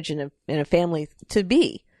marriage and in a family to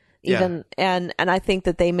be. And I think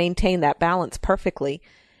that they maintain that balance perfectly.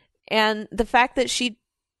 And the fact that she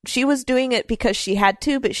was doing it because she had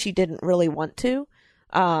to, but she didn't really want to.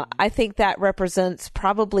 I think that represents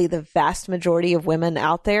probably the vast majority of women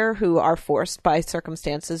out there who are forced by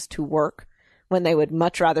circumstances to work when they would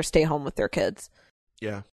much rather stay home with their kids.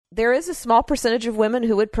 Yeah. There is a small percentage of women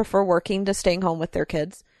who would prefer working to staying home with their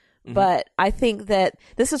kids. But I think that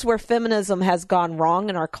this is where feminism has gone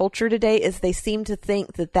wrong in our culture today, is they seem to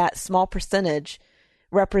think that small percentage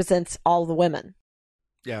represents all the women.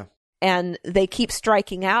 Yeah. And they keep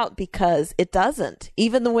striking out because it doesn't.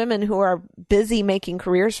 Even the women who are busy making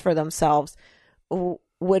careers for themselves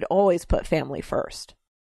would always put family first.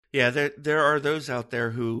 Yeah, there are those out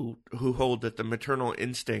there who hold that the maternal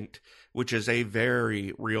instinct, which is a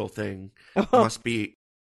very real thing, must be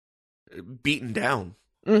beaten down.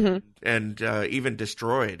 And even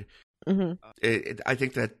destroyed. I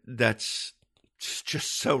think that's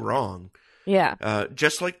just so wrong. Yeah.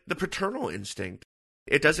 Just like the paternal instinct.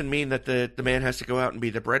 It doesn't mean that the man has to go out and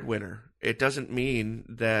be the breadwinner. It doesn't mean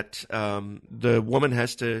that the woman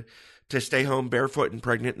has to stay home barefoot and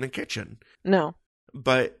pregnant in the kitchen. No.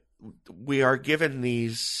 But we are given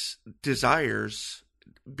these desires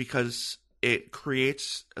because it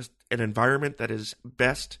creates an environment that is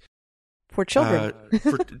best for children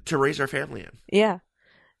to raise our family in. Yeah.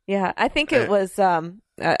 I think it was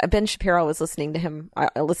Ben Shapiro. Was listening to him.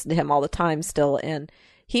 I listen to him all the time still, and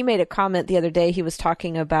he made a comment the other day. He was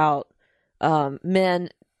talking about men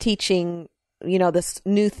teaching, this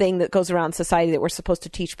new thing that goes around society that we're supposed to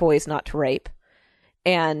teach boys not to rape,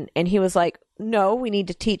 and he was like, no, we need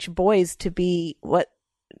to teach boys to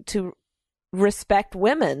respect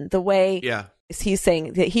women the way. Yeah. He's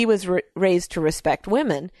saying that he was raised to respect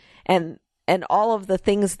women and all of the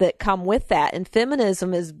things that come with that. And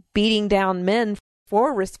feminism is beating down men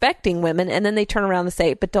for respecting women. And then they turn around and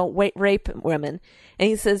say, but don't rape women. And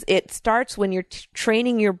he says it starts when you're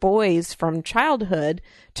training your boys from childhood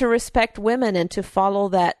to respect women and to follow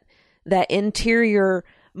that interior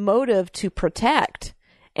motive to protect.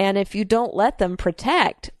 And if you don't let them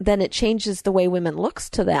protect, then it changes the way women looks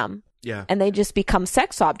to them. Yeah. And they just become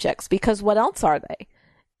sex objects, because what else are they?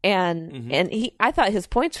 And I thought his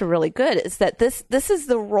points were really good, is that this is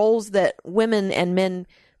the roles that women and men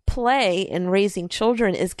play in raising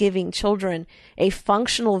children, is giving children a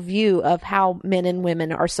functional view of how men and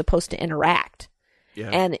women are supposed to interact. Yeah.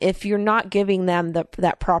 And if you're not giving them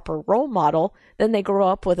that proper role model, then they grow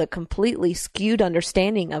up with a completely skewed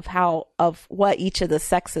understanding of what each of the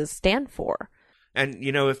sexes stand for. And,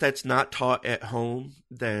 if that's not taught at home,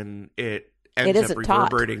 then it ends up isn't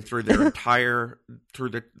reverberating through their entire, through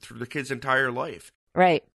the kid's entire life.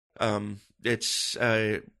 Right. It's,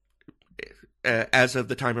 as of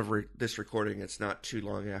the time of this recording, it's not too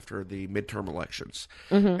long after the midterm elections.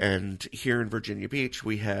 Mm-hmm. And here in Virginia Beach,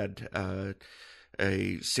 we had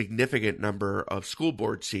a significant number of school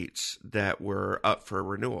board seats that were up for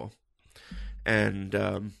renewal. And,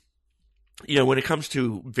 when it comes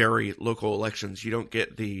to very local elections, you don't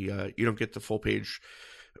get the full page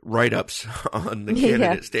write-ups on the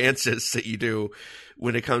candidate stances that you do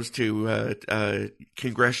when it comes to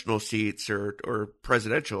congressional seats or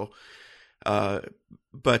presidential.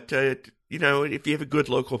 But if you have a good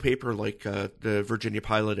local paper like the Virginia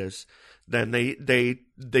Pilot is, then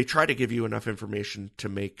they try to give you enough information to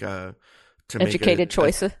make educated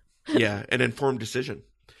choices. An informed decision.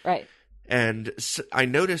 Right. And I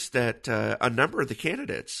noticed that a number of the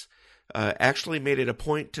candidates actually made it a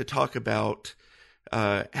point to talk about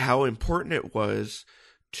how important it was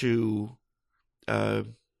to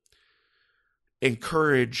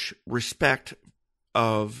encourage respect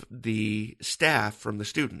of the staff from the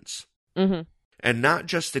students. Mm-hmm. And not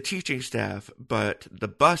just the teaching staff, but the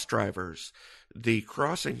bus drivers, the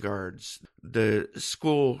crossing guards, the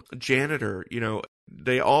school janitor.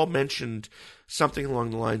 They all mentioned something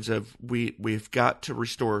along the lines of we've got to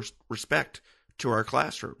restore respect to our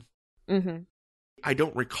classroom. Mm-hmm. I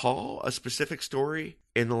don't recall a specific story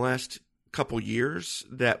in the last couple years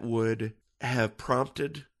that would have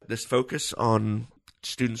prompted this focus on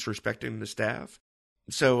students respecting the staff.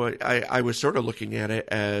 So I was sort of looking at it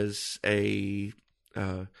as a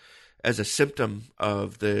symptom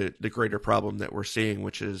of the greater problem that we're seeing,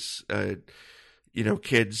 which is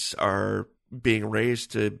kids are being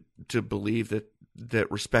raised to believe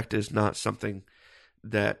that respect is not something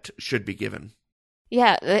that should be given.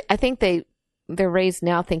 Yeah, I think they're raised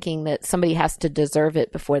now thinking that somebody has to deserve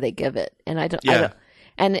it before they give it, and I don't.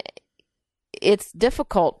 And it's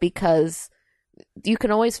difficult because you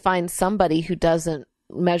can always find somebody who doesn't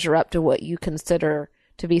measure up to what you consider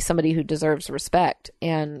to be somebody who deserves respect.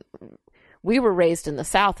 And we were raised in the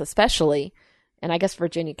South, especially, and I guess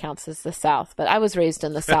Virginia counts as the South, but I was raised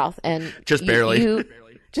in the South, and just barely.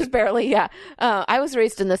 Just barely, yeah. I was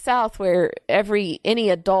raised in the South where any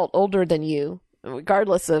adult older than you,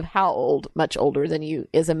 regardless of how old, much older than you,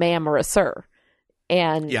 is a ma'am or a sir.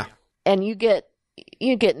 And you get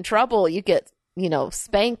in trouble, you get,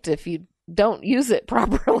 spanked if you don't use it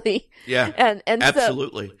properly. Yeah. And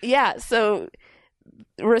absolutely. So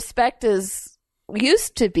respect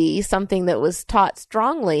used to be something that was taught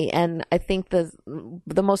strongly, and I think the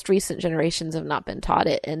most recent generations have not been taught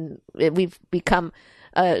it, and we've become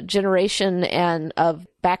a generation of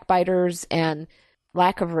backbiters and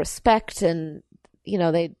lack of respect, and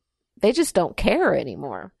they just don't care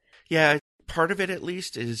anymore. Yeah, part of it at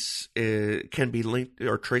least can be linked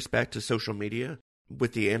or traced back to social media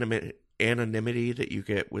with the anonymity that you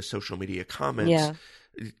get with social media comments. Yeah.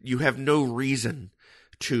 You have no reason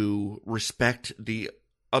to respect the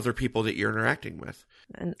other people that you're interacting with.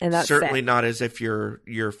 And that's certainly sad. Not as if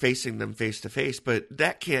you're facing them face to face, but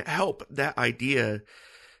that idea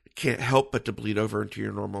can't help but to bleed over into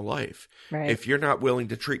your normal life. Right. If you're not willing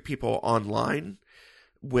to treat people online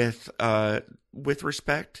with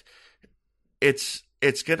respect, it's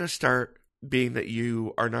going to start being that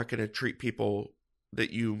you are not going to treat people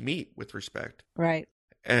that you meet with respect. Right.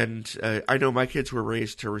 And I know my kids were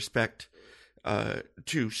raised to respect,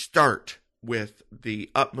 to start with the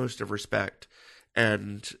utmost of respect,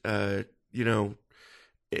 and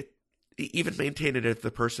even maintain it if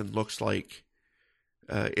the person looks like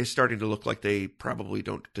is starting to look like they probably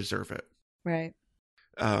don't deserve it. Right.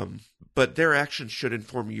 But their actions should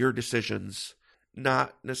inform your decisions,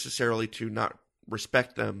 not necessarily to not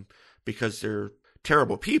respect them because they're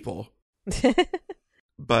terrible people.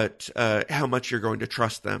 But how much you're going to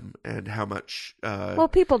trust them and how much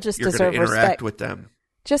people just you're deserve going to interact respect with them.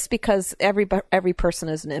 Just because every person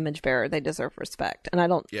is an image bearer, they deserve respect. And I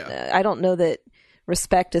don't know that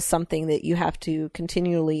respect is something that you have to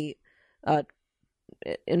continually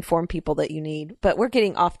inform people that you need. But we're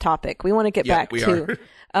getting off topic. We want to get back to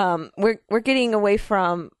we're getting away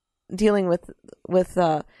from dealing with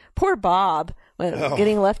poor Bob.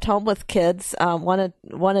 Getting left home with kids, one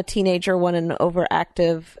a teenager, one an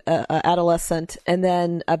overactive adolescent, and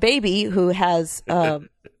then a baby who has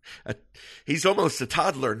he's almost a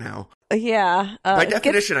toddler now. Yeah, by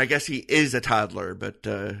definition, I guess he is a toddler, but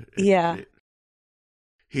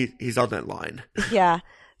he's on that line. Yeah.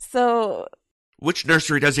 So which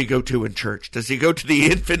nursery does he go to in church? Does he go to the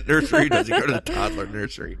infant nursery? Does he go to the toddler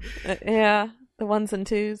nursery? Yeah, the 1s and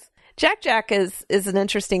 2s. Jack is an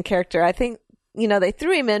interesting character. I think, they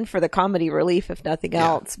threw him in for the comedy relief, if nothing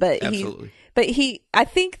else. But absolutely. I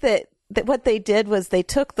think that what they did was they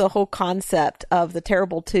took the whole concept of the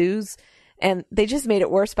terrible twos and they just made it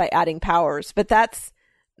worse by adding powers. But that's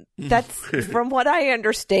from what I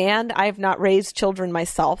understand. I've not raised children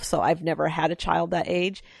myself, so I've never had a child that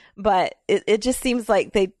age. But it just seems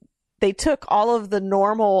like they took all of the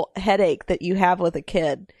normal headache that you have with a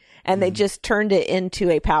kid and they just turned it into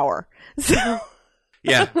a power. So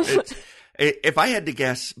yeah. If I had to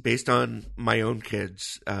guess based on my own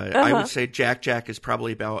kids, I would say Jack is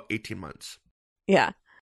probably about 18 months. Yeah.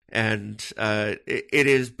 And it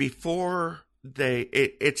is before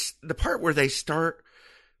it's the part where they start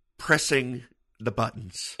pressing the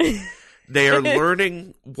buttons. They are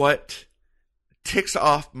learning what ticks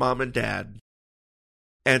off mom and dad.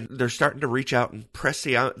 And they're starting to reach out and press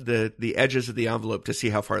the edges of the envelope to see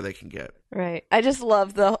how far they can get. Right. I just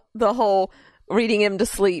love the whole reading him to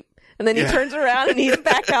sleep. And then he turns around and he's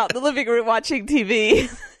back out in the living room watching TV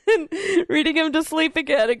and reading him to sleep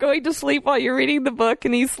again and going to sleep while you're reading the book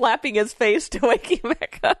and he's slapping his face to wake him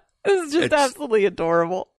back up. It's just absolutely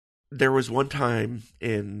adorable. There was one time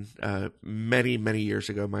in many, many years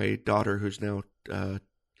ago, my daughter, who's now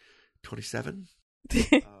 27,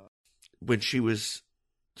 when she was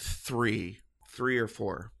 3 or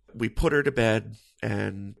 4, we put her to bed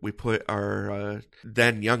and we put our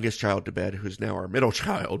then youngest child to bed, who's now our middle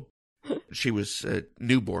child. She was a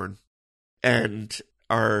newborn. And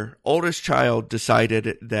our oldest child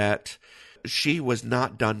decided that she was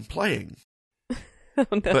not done playing. Oh,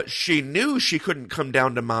 no. But she knew she couldn't come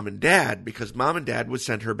down to mom and dad because mom and dad would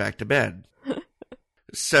send her back to bed.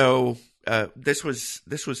 So this was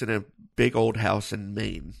in a big old house in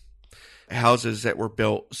Maine. Houses that were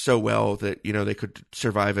built so well that, they could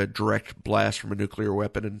survive a direct blast from a nuclear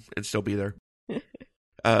weapon and still be there.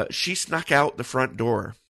 She snuck out the front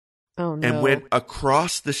door. Oh, no. And went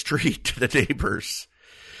across the street to the neighbors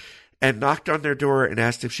and knocked on their door and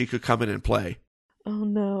asked if she could come in and play. Oh,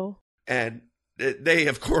 no. And they,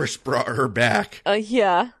 of course, brought her back.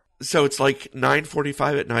 Yeah. So it's like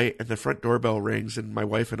 9:45 at night and the front doorbell rings and my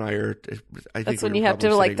wife and I are, I think that's when we you were have to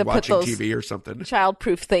probably put watching those TV or something.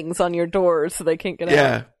 Childproof things on your doors so they can't get out.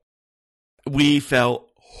 Yeah. We felt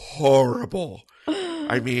horrible.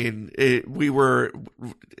 I mean, it was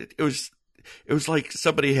like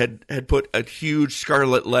somebody had put a huge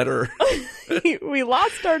scarlet letter. We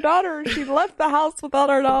lost our daughter. She left the house without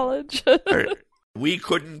our knowledge. We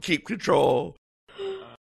couldn't keep control.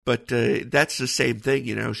 But that's the same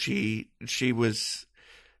thing, she was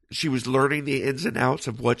learning the ins and outs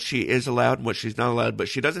of what she is allowed and what she's not allowed, but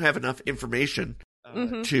she doesn't have enough information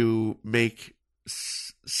to make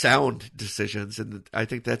sound decisions. And I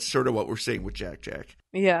think that's sort of what we're seeing with Jack.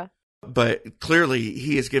 Yeah. But clearly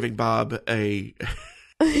he is giving Bob a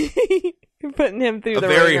putting him through a the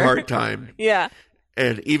very ringer. hard time. Yeah.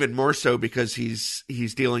 And even more so because he's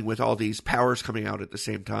dealing with all these powers coming out at the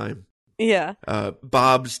same time. Yeah.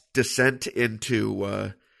 Bob's descent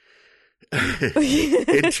into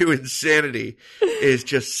insanity is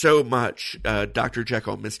just so much Dr.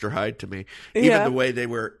 Jekyll and Mr. Hyde to me. Even the way they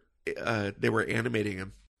were animating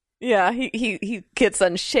him. Yeah, he gets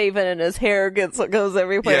unshaven and his hair goes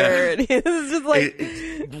everywhere. Yeah. And he's just like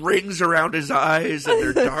it rings around his eyes and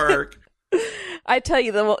they're dark. I tell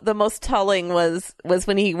you, the most telling was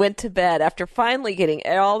when he went to bed after finally getting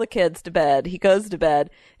all the kids to bed. He goes to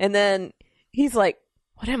bed and then he's like,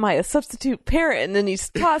 "What am I, a substitute parent?" And then he's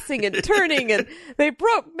tossing and turning, and they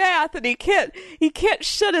broke math, and he can't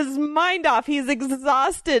shut his mind off. He's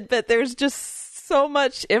exhausted, but there's just so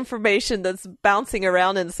much information that's bouncing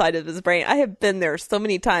around inside of his brain. I have been there so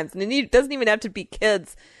many times, and it doesn't even have to be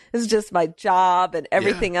kids. It's just my job and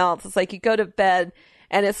everything else. It's like you go to bed,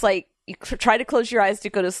 and it's like you try to close your eyes to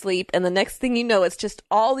go to sleep, and the next thing you know, it's just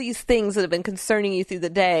all these things that have been concerning you through the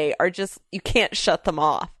day are just, you can't shut them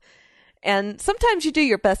off. And sometimes you do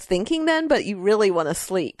your best thinking then, but you really want to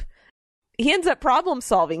sleep. He ends up problem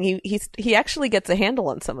solving. He actually gets a handle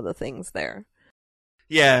on some of the things there.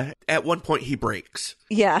 Yeah, at one point he breaks.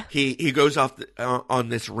 Yeah. He goes off on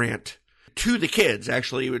this rant to the kids,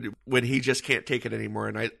 actually, when he just can't take it anymore.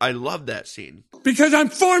 And I love that scene. Because I'm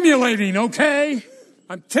formulating, okay?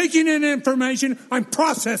 I'm taking in information, I'm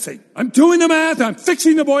processing. I'm doing the math, I'm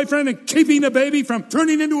fixing the boyfriend and keeping the baby from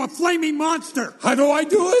turning into a flaming monster. How do I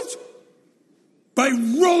do it? By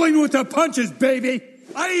rolling with the punches, baby.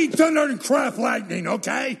 I eat thunder and craft lightning,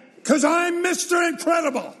 okay? Because I'm Mr.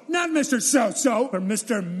 Incredible. Not Mr. So-so or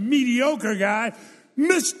Mr. Mediocre guy.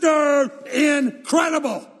 Mr.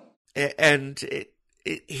 Incredible. And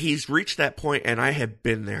he's reached that point, and I have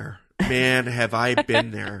been there. Man, have I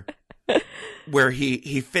been there. Where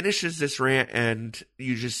he finishes this rant, and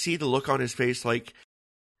you just see the look on his face like...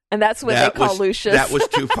 And that's what they call Lucius. That was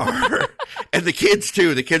too far. And the kids,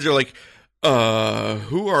 too. The kids are like,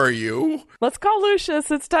 who are you? Let's call Lucius.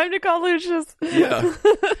 It's time to call Lucius. Yeah.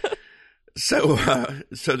 So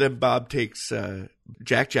then Bob takes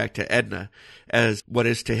Jack to Edna as what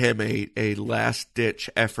is to him a last-ditch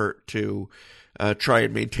effort to try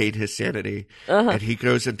and maintain his sanity. And he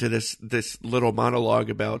goes into this little monologue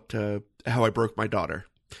about how I broke my daughter.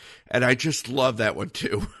 And I just love that one,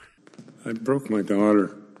 too. I broke my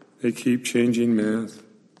daughter. They keep changing math.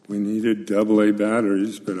 We needed AA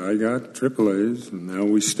batteries, but I got AAAs, and now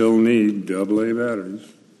we still need AA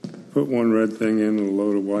batteries. Put one red thing in and a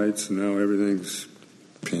load of whites, and now everything's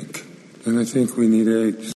pink. And I think we need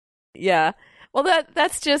eggs. Yeah. Well,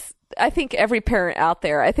 that's just, I think every parent out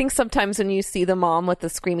there, I think sometimes when you see the mom with the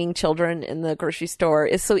screaming children in the grocery store,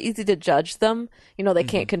 it's so easy to judge them. You know, they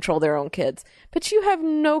can't control their own kids. But you have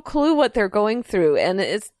no clue what they're going through. And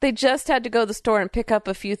they just had to go to the store and pick up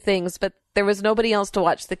a few things, but there was nobody else to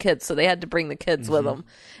watch the kids, so they had to bring the kids with them.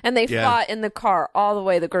 And they fought in the car all the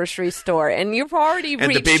way to the grocery store. And you've already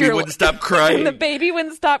reached the baby wouldn't stop crying. And the baby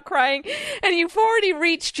wouldn't stop crying. And you've already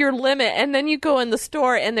reached your limit. And then you go in the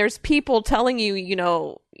store, and there's people telling you, you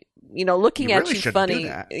know, looking at you funny.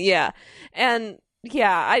 Yeah. And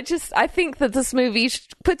yeah, I think that this movie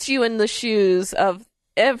puts you in the shoes of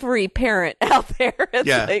every parent out there. It's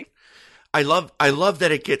like, I love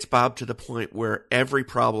that it gets Bob to the point where every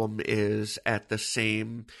problem is at the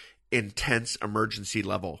same intense emergency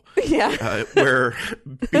level. Yeah. Where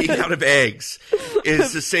being out of eggs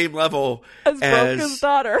is the same level as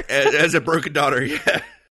daughter. as a broken daughter. Yeah.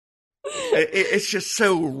 It's just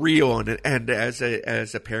so real, and as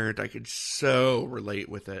a parent, I can so relate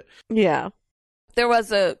with it. Yeah. There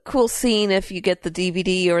was a cool scene if you get the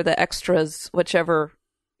DVD or the extras, whichever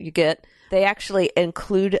you get. They actually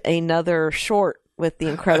include another short with The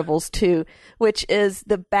Incredibles 2, which is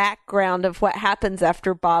the background of what happens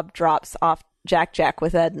after Bob drops off Jack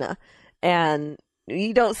with Edna. And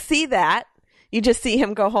you don't see that. You just see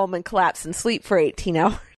him go home and collapse and sleep for 18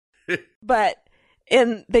 hours. But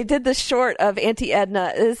they did the short of Auntie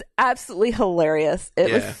Edna. It is absolutely hilarious.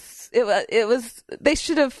 It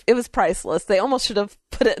was priceless. They almost should have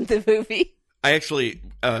put it in the movie. I actually,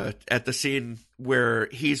 at the scene where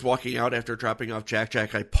he's walking out after dropping off Jack,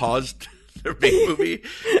 I paused the main movie,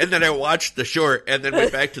 and then I watched the short, and then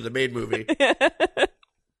went back to the main movie.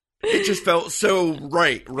 It just felt so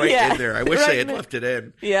right in there. I wish they had left it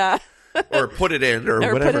in. Yeah. Or put it in, or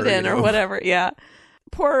whatever. Put it in, or whatever, yeah.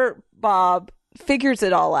 Poor Bob figures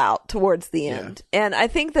it all out towards the end. Yeah. And I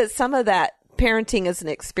think that some of that parenting as an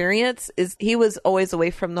experience is he was always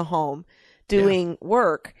away from the home doing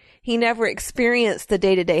work. He never experienced the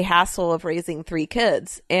day-to-day hassle of raising 3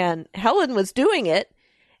 kids. And Helen was doing it.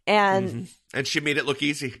 And she made it look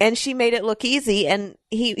easy. And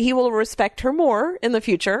he will respect her more in the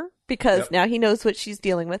future because now he knows what she's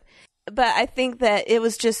dealing with. But I think that it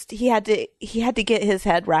was just he had to get his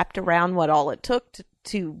head wrapped around what all it took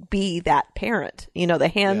to be that parent. You know, the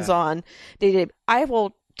hands-on day-to-day. I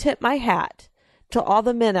will tip my hat to all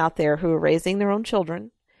the men out there who are raising their own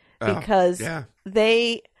children because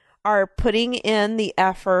they are putting in the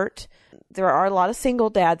effort. There are a lot of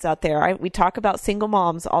single dads out there. We talk about single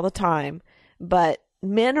moms all the time, but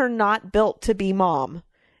men are not built to be mom.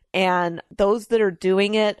 And those that are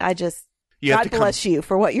doing it, God bless you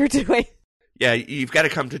for what you're doing. Yeah, you've got to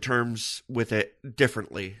come to terms with it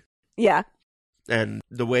differently. Yeah. And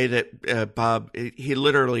the way that Bob, he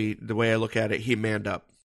literally, the way I look at it, he manned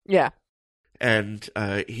up. Yeah. And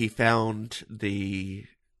he found the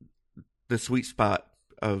sweet spot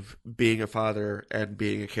of being a father and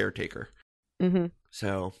being a caretaker. Mm-hmm.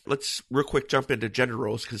 So let's real quick jump into gender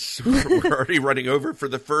roles because we're already running over for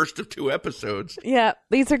the first of 2 episodes. Yeah,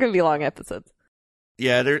 these are going to be long episodes.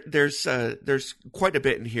 Yeah, there's quite a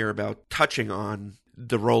bit in here about touching on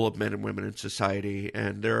the role of men and women in society,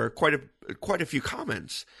 and there are quite a few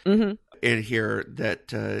comments in here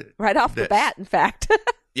that right off the bat, in fact.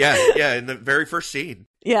 yeah, in the very first scene.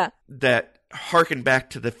 Yeah, that harken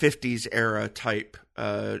back to the 50s era type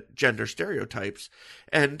gender stereotypes,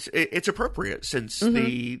 and it's appropriate since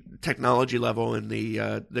the technology level and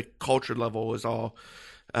the culture level is all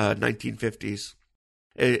 1950s.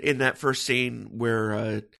 In that first scene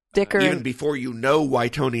where Dicker, even before you know why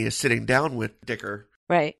Tony is sitting down with Dicker,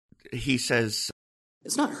 right? He says,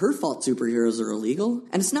 It's not her fault superheroes are illegal,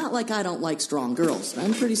 and it's not like I don't like strong girls.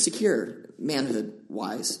 I'm pretty secure,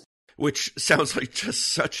 manhood-wise. Which sounds like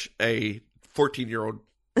just such a 14-year-old,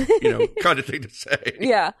 kind of thing to say.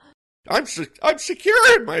 Yeah. I'm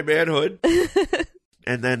secure in my manhood.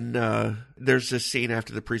 And then there's this scene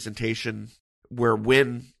after the presentation where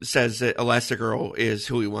Winn says that Elastigirl is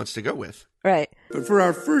who he wants to go with. Right. But for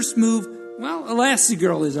our first move, well,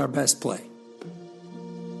 Elastigirl is our best play.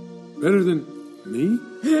 Better than me?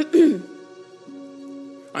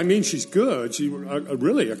 I mean, she's good. She's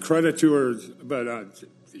really a credit to her, but,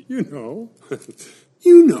 you know.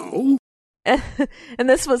 And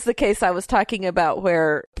this was the case I was talking about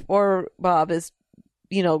where poor Bob is,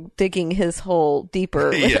 digging his hole deeper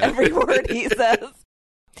with every word he says.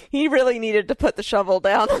 He really needed to put the shovel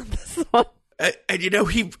down on this one. And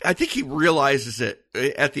I think he realizes it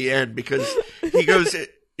at the end because he goes,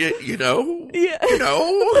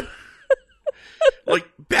 like,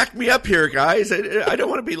 back me up here, guys. I don't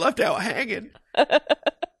want to be left out hanging.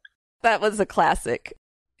 That was a classic.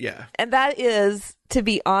 Yeah. And that is, to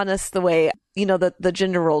be honest, the way, the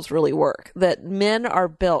gender roles really work. That men are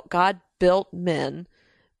built, God built men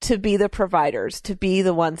to be the providers, to be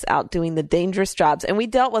the ones out doing the dangerous jobs. And we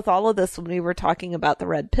dealt with all of this when we were talking about the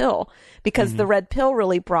red pill, because the red pill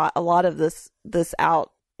really brought a lot of this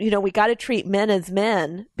out. We got to treat men as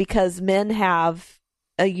men because men have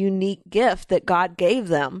a unique gift that God gave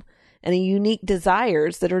them and a unique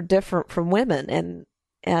desires that are different from women.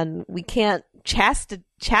 And we can't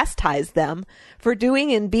chastise them for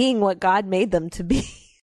doing and being what God made them to be.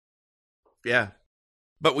 Yeah.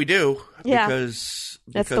 But we do, because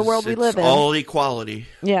that's the world we live in. All equality.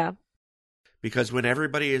 Yeah. Because when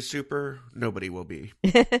everybody is super, nobody will be.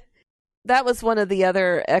 That was one of the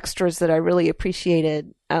other extras that I really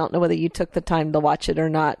appreciated. I don't know whether you took the time to watch it or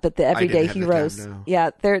not, but the Everyday Heroes. The time, no.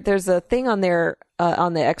 Yeah, there's a thing on there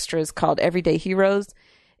on the extras called Everyday Heroes,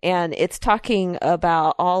 and it's talking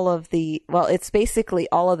about it's basically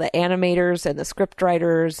all of the animators and the script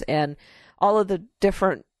writers and all of the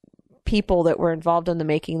different people that were involved in the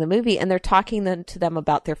making of the movie, and they're talking to them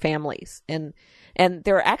about their families. And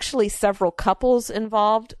there are actually several couples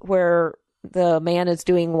involved where the man is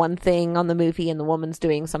doing one thing on the movie and the woman's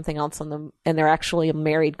doing something else and they're actually a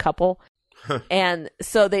married couple. And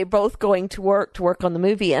so they both going to work on the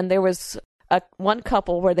movie. And there was one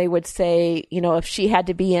couple where they would say, if she had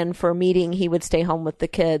to be in for a meeting, he would stay home with the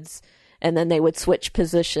kids, and then they would switch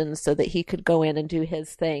positions so that he could go in and do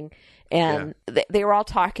his thing. And they were all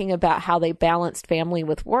talking about how they balanced family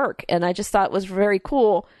with work. And I just thought it was very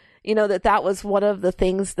cool, that was one of the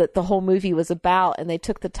things that the whole movie was about. And they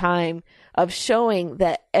took the time of showing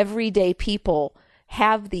that everyday people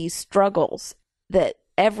have these struggles, that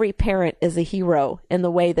every parent is a hero in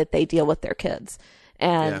the way that they deal with their kids.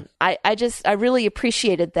 And I really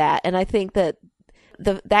appreciated that. And I think that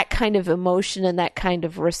that kind of emotion and that kind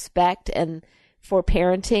of respect and for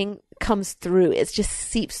parenting comes through. It just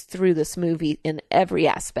seeps through this movie in every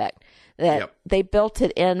aspect. That they built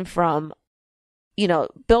it in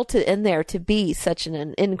there to be such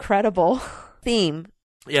an incredible theme.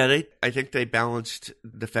 Yeah, I think they balanced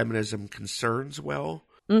the feminism concerns well.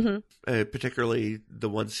 Mm-hmm. Particularly the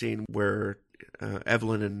one scene where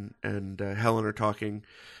Evelyn and Helen are talking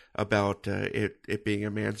about it being a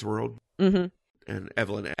man's world. Mm-hmm. And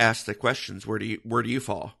Evelyn asks the questions, where do you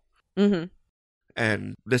fall? Mm-hmm.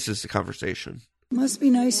 And this is the conversation. Must be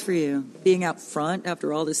nice for you, being out front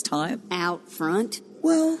after all this time. Out front?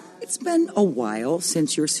 Well, it's been a while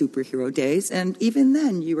since your superhero days, and even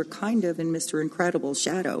then you were kind of in Mr. Incredible's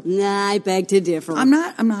shadow. Nah, I beg to differ. I'm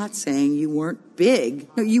not saying you weren't big.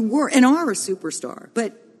 No, you were and are a superstar,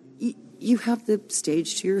 but you have the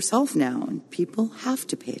stage to yourself now, and people have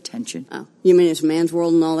to pay attention. Oh, you mean it's man's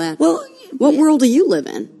world and all that? Well, what world do you live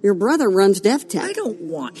in? Your brother runs Def Tech. I don't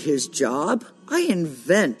want his job. I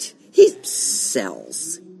invent. He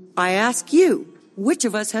sells. I ask you, which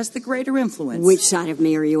of us has the greater influence? Which side of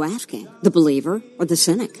me are you asking? The believer or the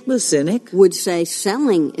cynic? The cynic would say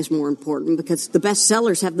selling is more important because the best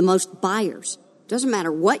sellers have the most buyers. Doesn't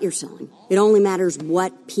matter what you're selling. It only matters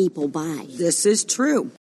what people buy. This is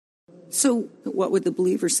true. So what would the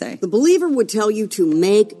believer say? The believer would tell you to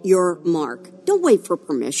make your mark. Don't wait for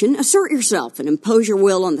permission. Assert yourself and impose your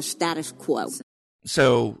will on the status quo.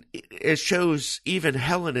 So it shows even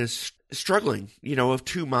Helen is struggling, of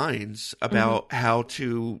two minds about how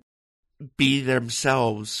to be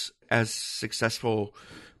themselves as successful,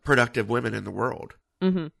 productive women in the world.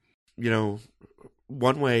 Mm-hmm.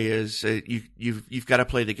 One way is you've got to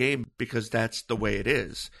play the game because that's the way it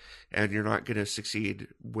is, and you're not going to succeed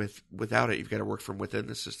without it. You've got to work from within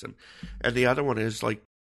the system. And the other one is like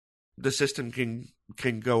the system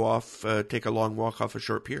can go off, take a long walk off a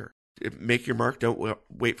short pier. Make your mark. Don't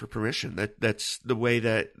wait for permission. That's the way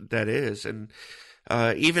that is. And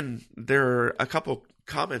even there are a couple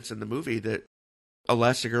comments in the movie that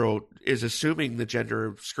Elastigirl is assuming the gender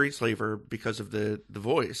of screenslaver because of the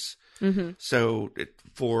voice. Mm-hmm. So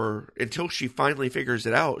until she finally figures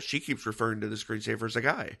it out, she keeps referring to the screensaver as a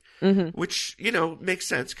guy, mm-hmm. which, makes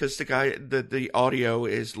sense because the audio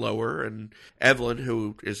is lower, and Evelyn,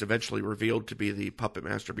 who is eventually revealed to be the puppet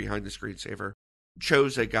master behind the screensaver,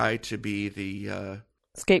 chose a guy to be the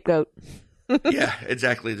scapegoat. Yeah,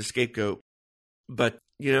 exactly, the scapegoat. But,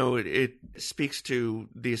 it speaks to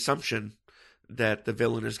the assumption that the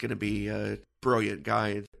villain is going to be a brilliant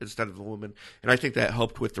guy instead of a woman. And I think that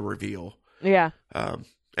helped with the reveal. Yeah.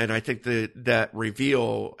 And I think that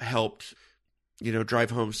reveal helped,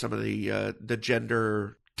 drive home some of the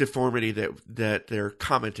gender deformity that they're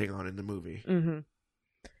commenting on in the movie. Mm-hmm.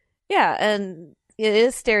 Yeah, and it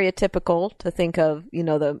is stereotypical to think of,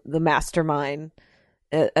 the mastermind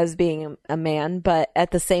as being a man, but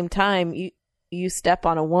at the same time, you step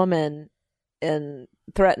on a woman and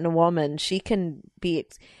threaten a woman, she can be.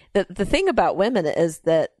 The thing about women is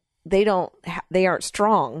that they aren't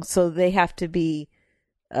strong, so they have to be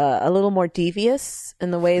a little more devious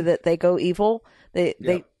in the way that they go evil.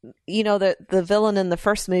 The villain in the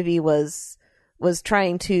first movie was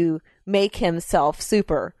trying to make himself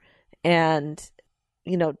super, and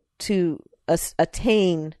to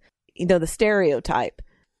attain the stereotype.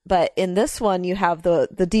 But in this one, you have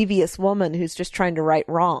the devious woman who's just trying to right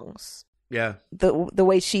wrongs. Yeah. The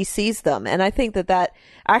way she sees them. And I think that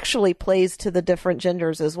actually plays to the different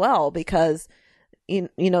genders as well, because,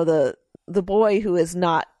 the boy who is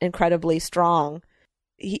not incredibly strong,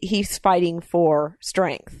 he's fighting for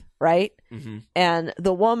strength, right? Mm-hmm. And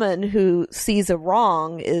the woman who sees a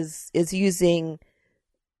wrong is using,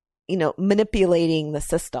 manipulating the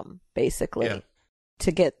system, basically,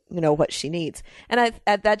 to get, what she needs. And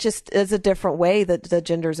that just is a different way that the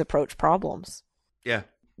genders approach problems. Yeah.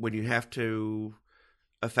 When you have to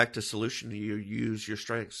affect a solution, you use your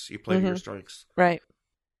strengths. You play mm-hmm. your strengths. Right.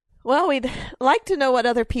 Well, we'd like to know what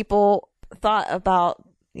other people thought about,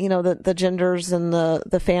 the genders and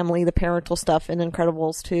the family, the parental stuff in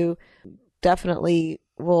Incredibles 2. Definitely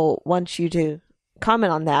will want you to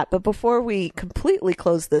comment on that. But before we completely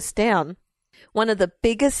close this down, one of the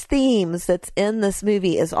biggest themes that's in this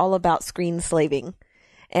movie is all about screen slaving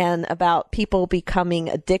and about people becoming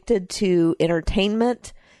addicted to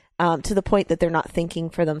entertainment, to the point that they're not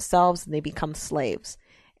thinking for themselves and they become slaves.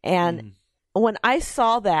 And when I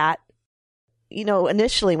saw that,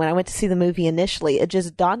 initially, when I went to see the movie it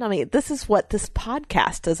just dawned on me, this is what this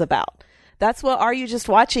podcast is about. That's what Are You Just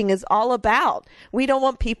Watching is all about. We don't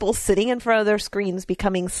want people sitting in front of their screens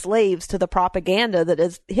becoming slaves to the propaganda that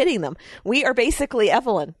is hitting them. We are basically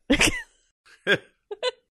Evelyn.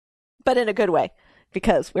 But in a good way,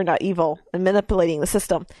 because we're not evil and manipulating the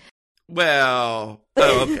system. Well,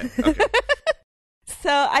 okay. So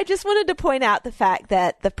I just wanted to point out the fact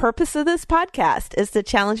that the purpose of this podcast is to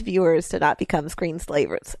challenge viewers to not become screen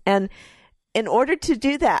slavers. And in order to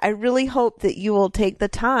do that, I really hope that you will take the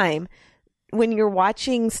time when you're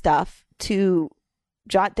watching stuff to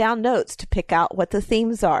jot down notes, to pick out what the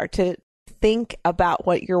themes are, to think about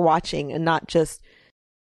what you're watching and not just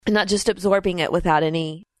absorbing it without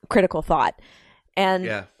any critical thought.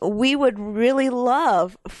 And we would really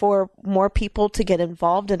love for more people to get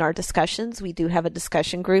involved in our discussions. We do have a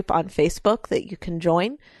discussion group on Facebook that you can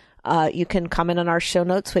join. You can comment on our show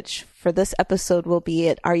notes, which for this episode will be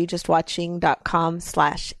at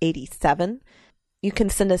areyoujustwatching.com/87. You can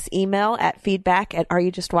send us email at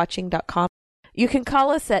feedback@areyoujustwatching.com. You can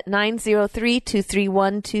call us at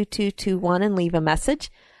 903-231-2221 and leave a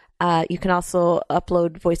message. You can also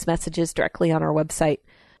upload voice messages directly on our website.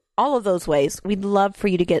 All of those ways, we'd love for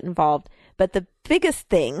you to get involved. But the biggest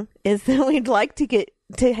thing is that we'd like to get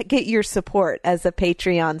your support as a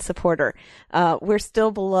Patreon supporter. We're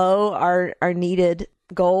still below our needed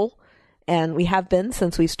goal, and we have been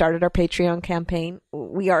since we started our Patreon campaign.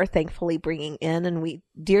 We are thankfully bringing in, and we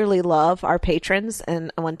dearly love our patrons.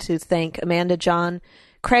 And I want to thank Amanda John,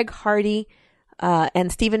 Craig Hardy,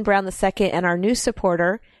 and Stephen Brown II, and our new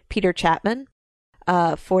supporter, Peter Chapman,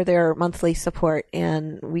 for their monthly support,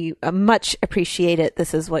 and we much appreciate it.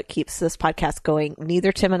 This is what keeps this podcast going.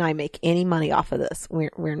 Neither Tim and I make any money off of this.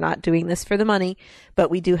 We're not doing this for the money, but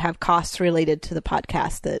we do have costs related to the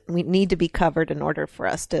podcast that we need to be covered in order for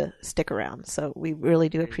us to stick around. So we really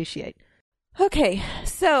do appreciate. Okay,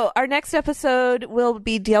 so our next episode will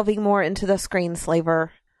be delving more into the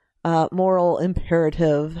screenslaver moral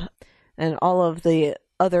imperative and all of the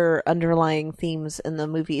other underlying themes in the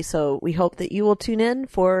movie. So we hope that you will tune in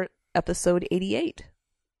for episode 88.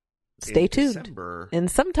 Stay tuned. December. And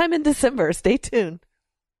sometime in December. Stay tuned.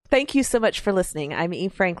 Thank you so much for listening. I'm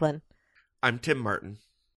Eve Franklin. I'm Tim Martin.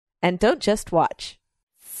 And don't just watch.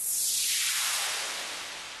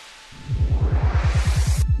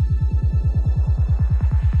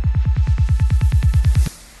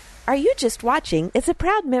 Are You Just Watching is a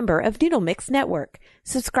proud member of Noodle Mix Network.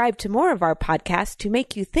 Subscribe to more of our podcasts to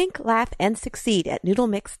make you think, laugh, and succeed at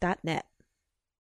noodlemix.net.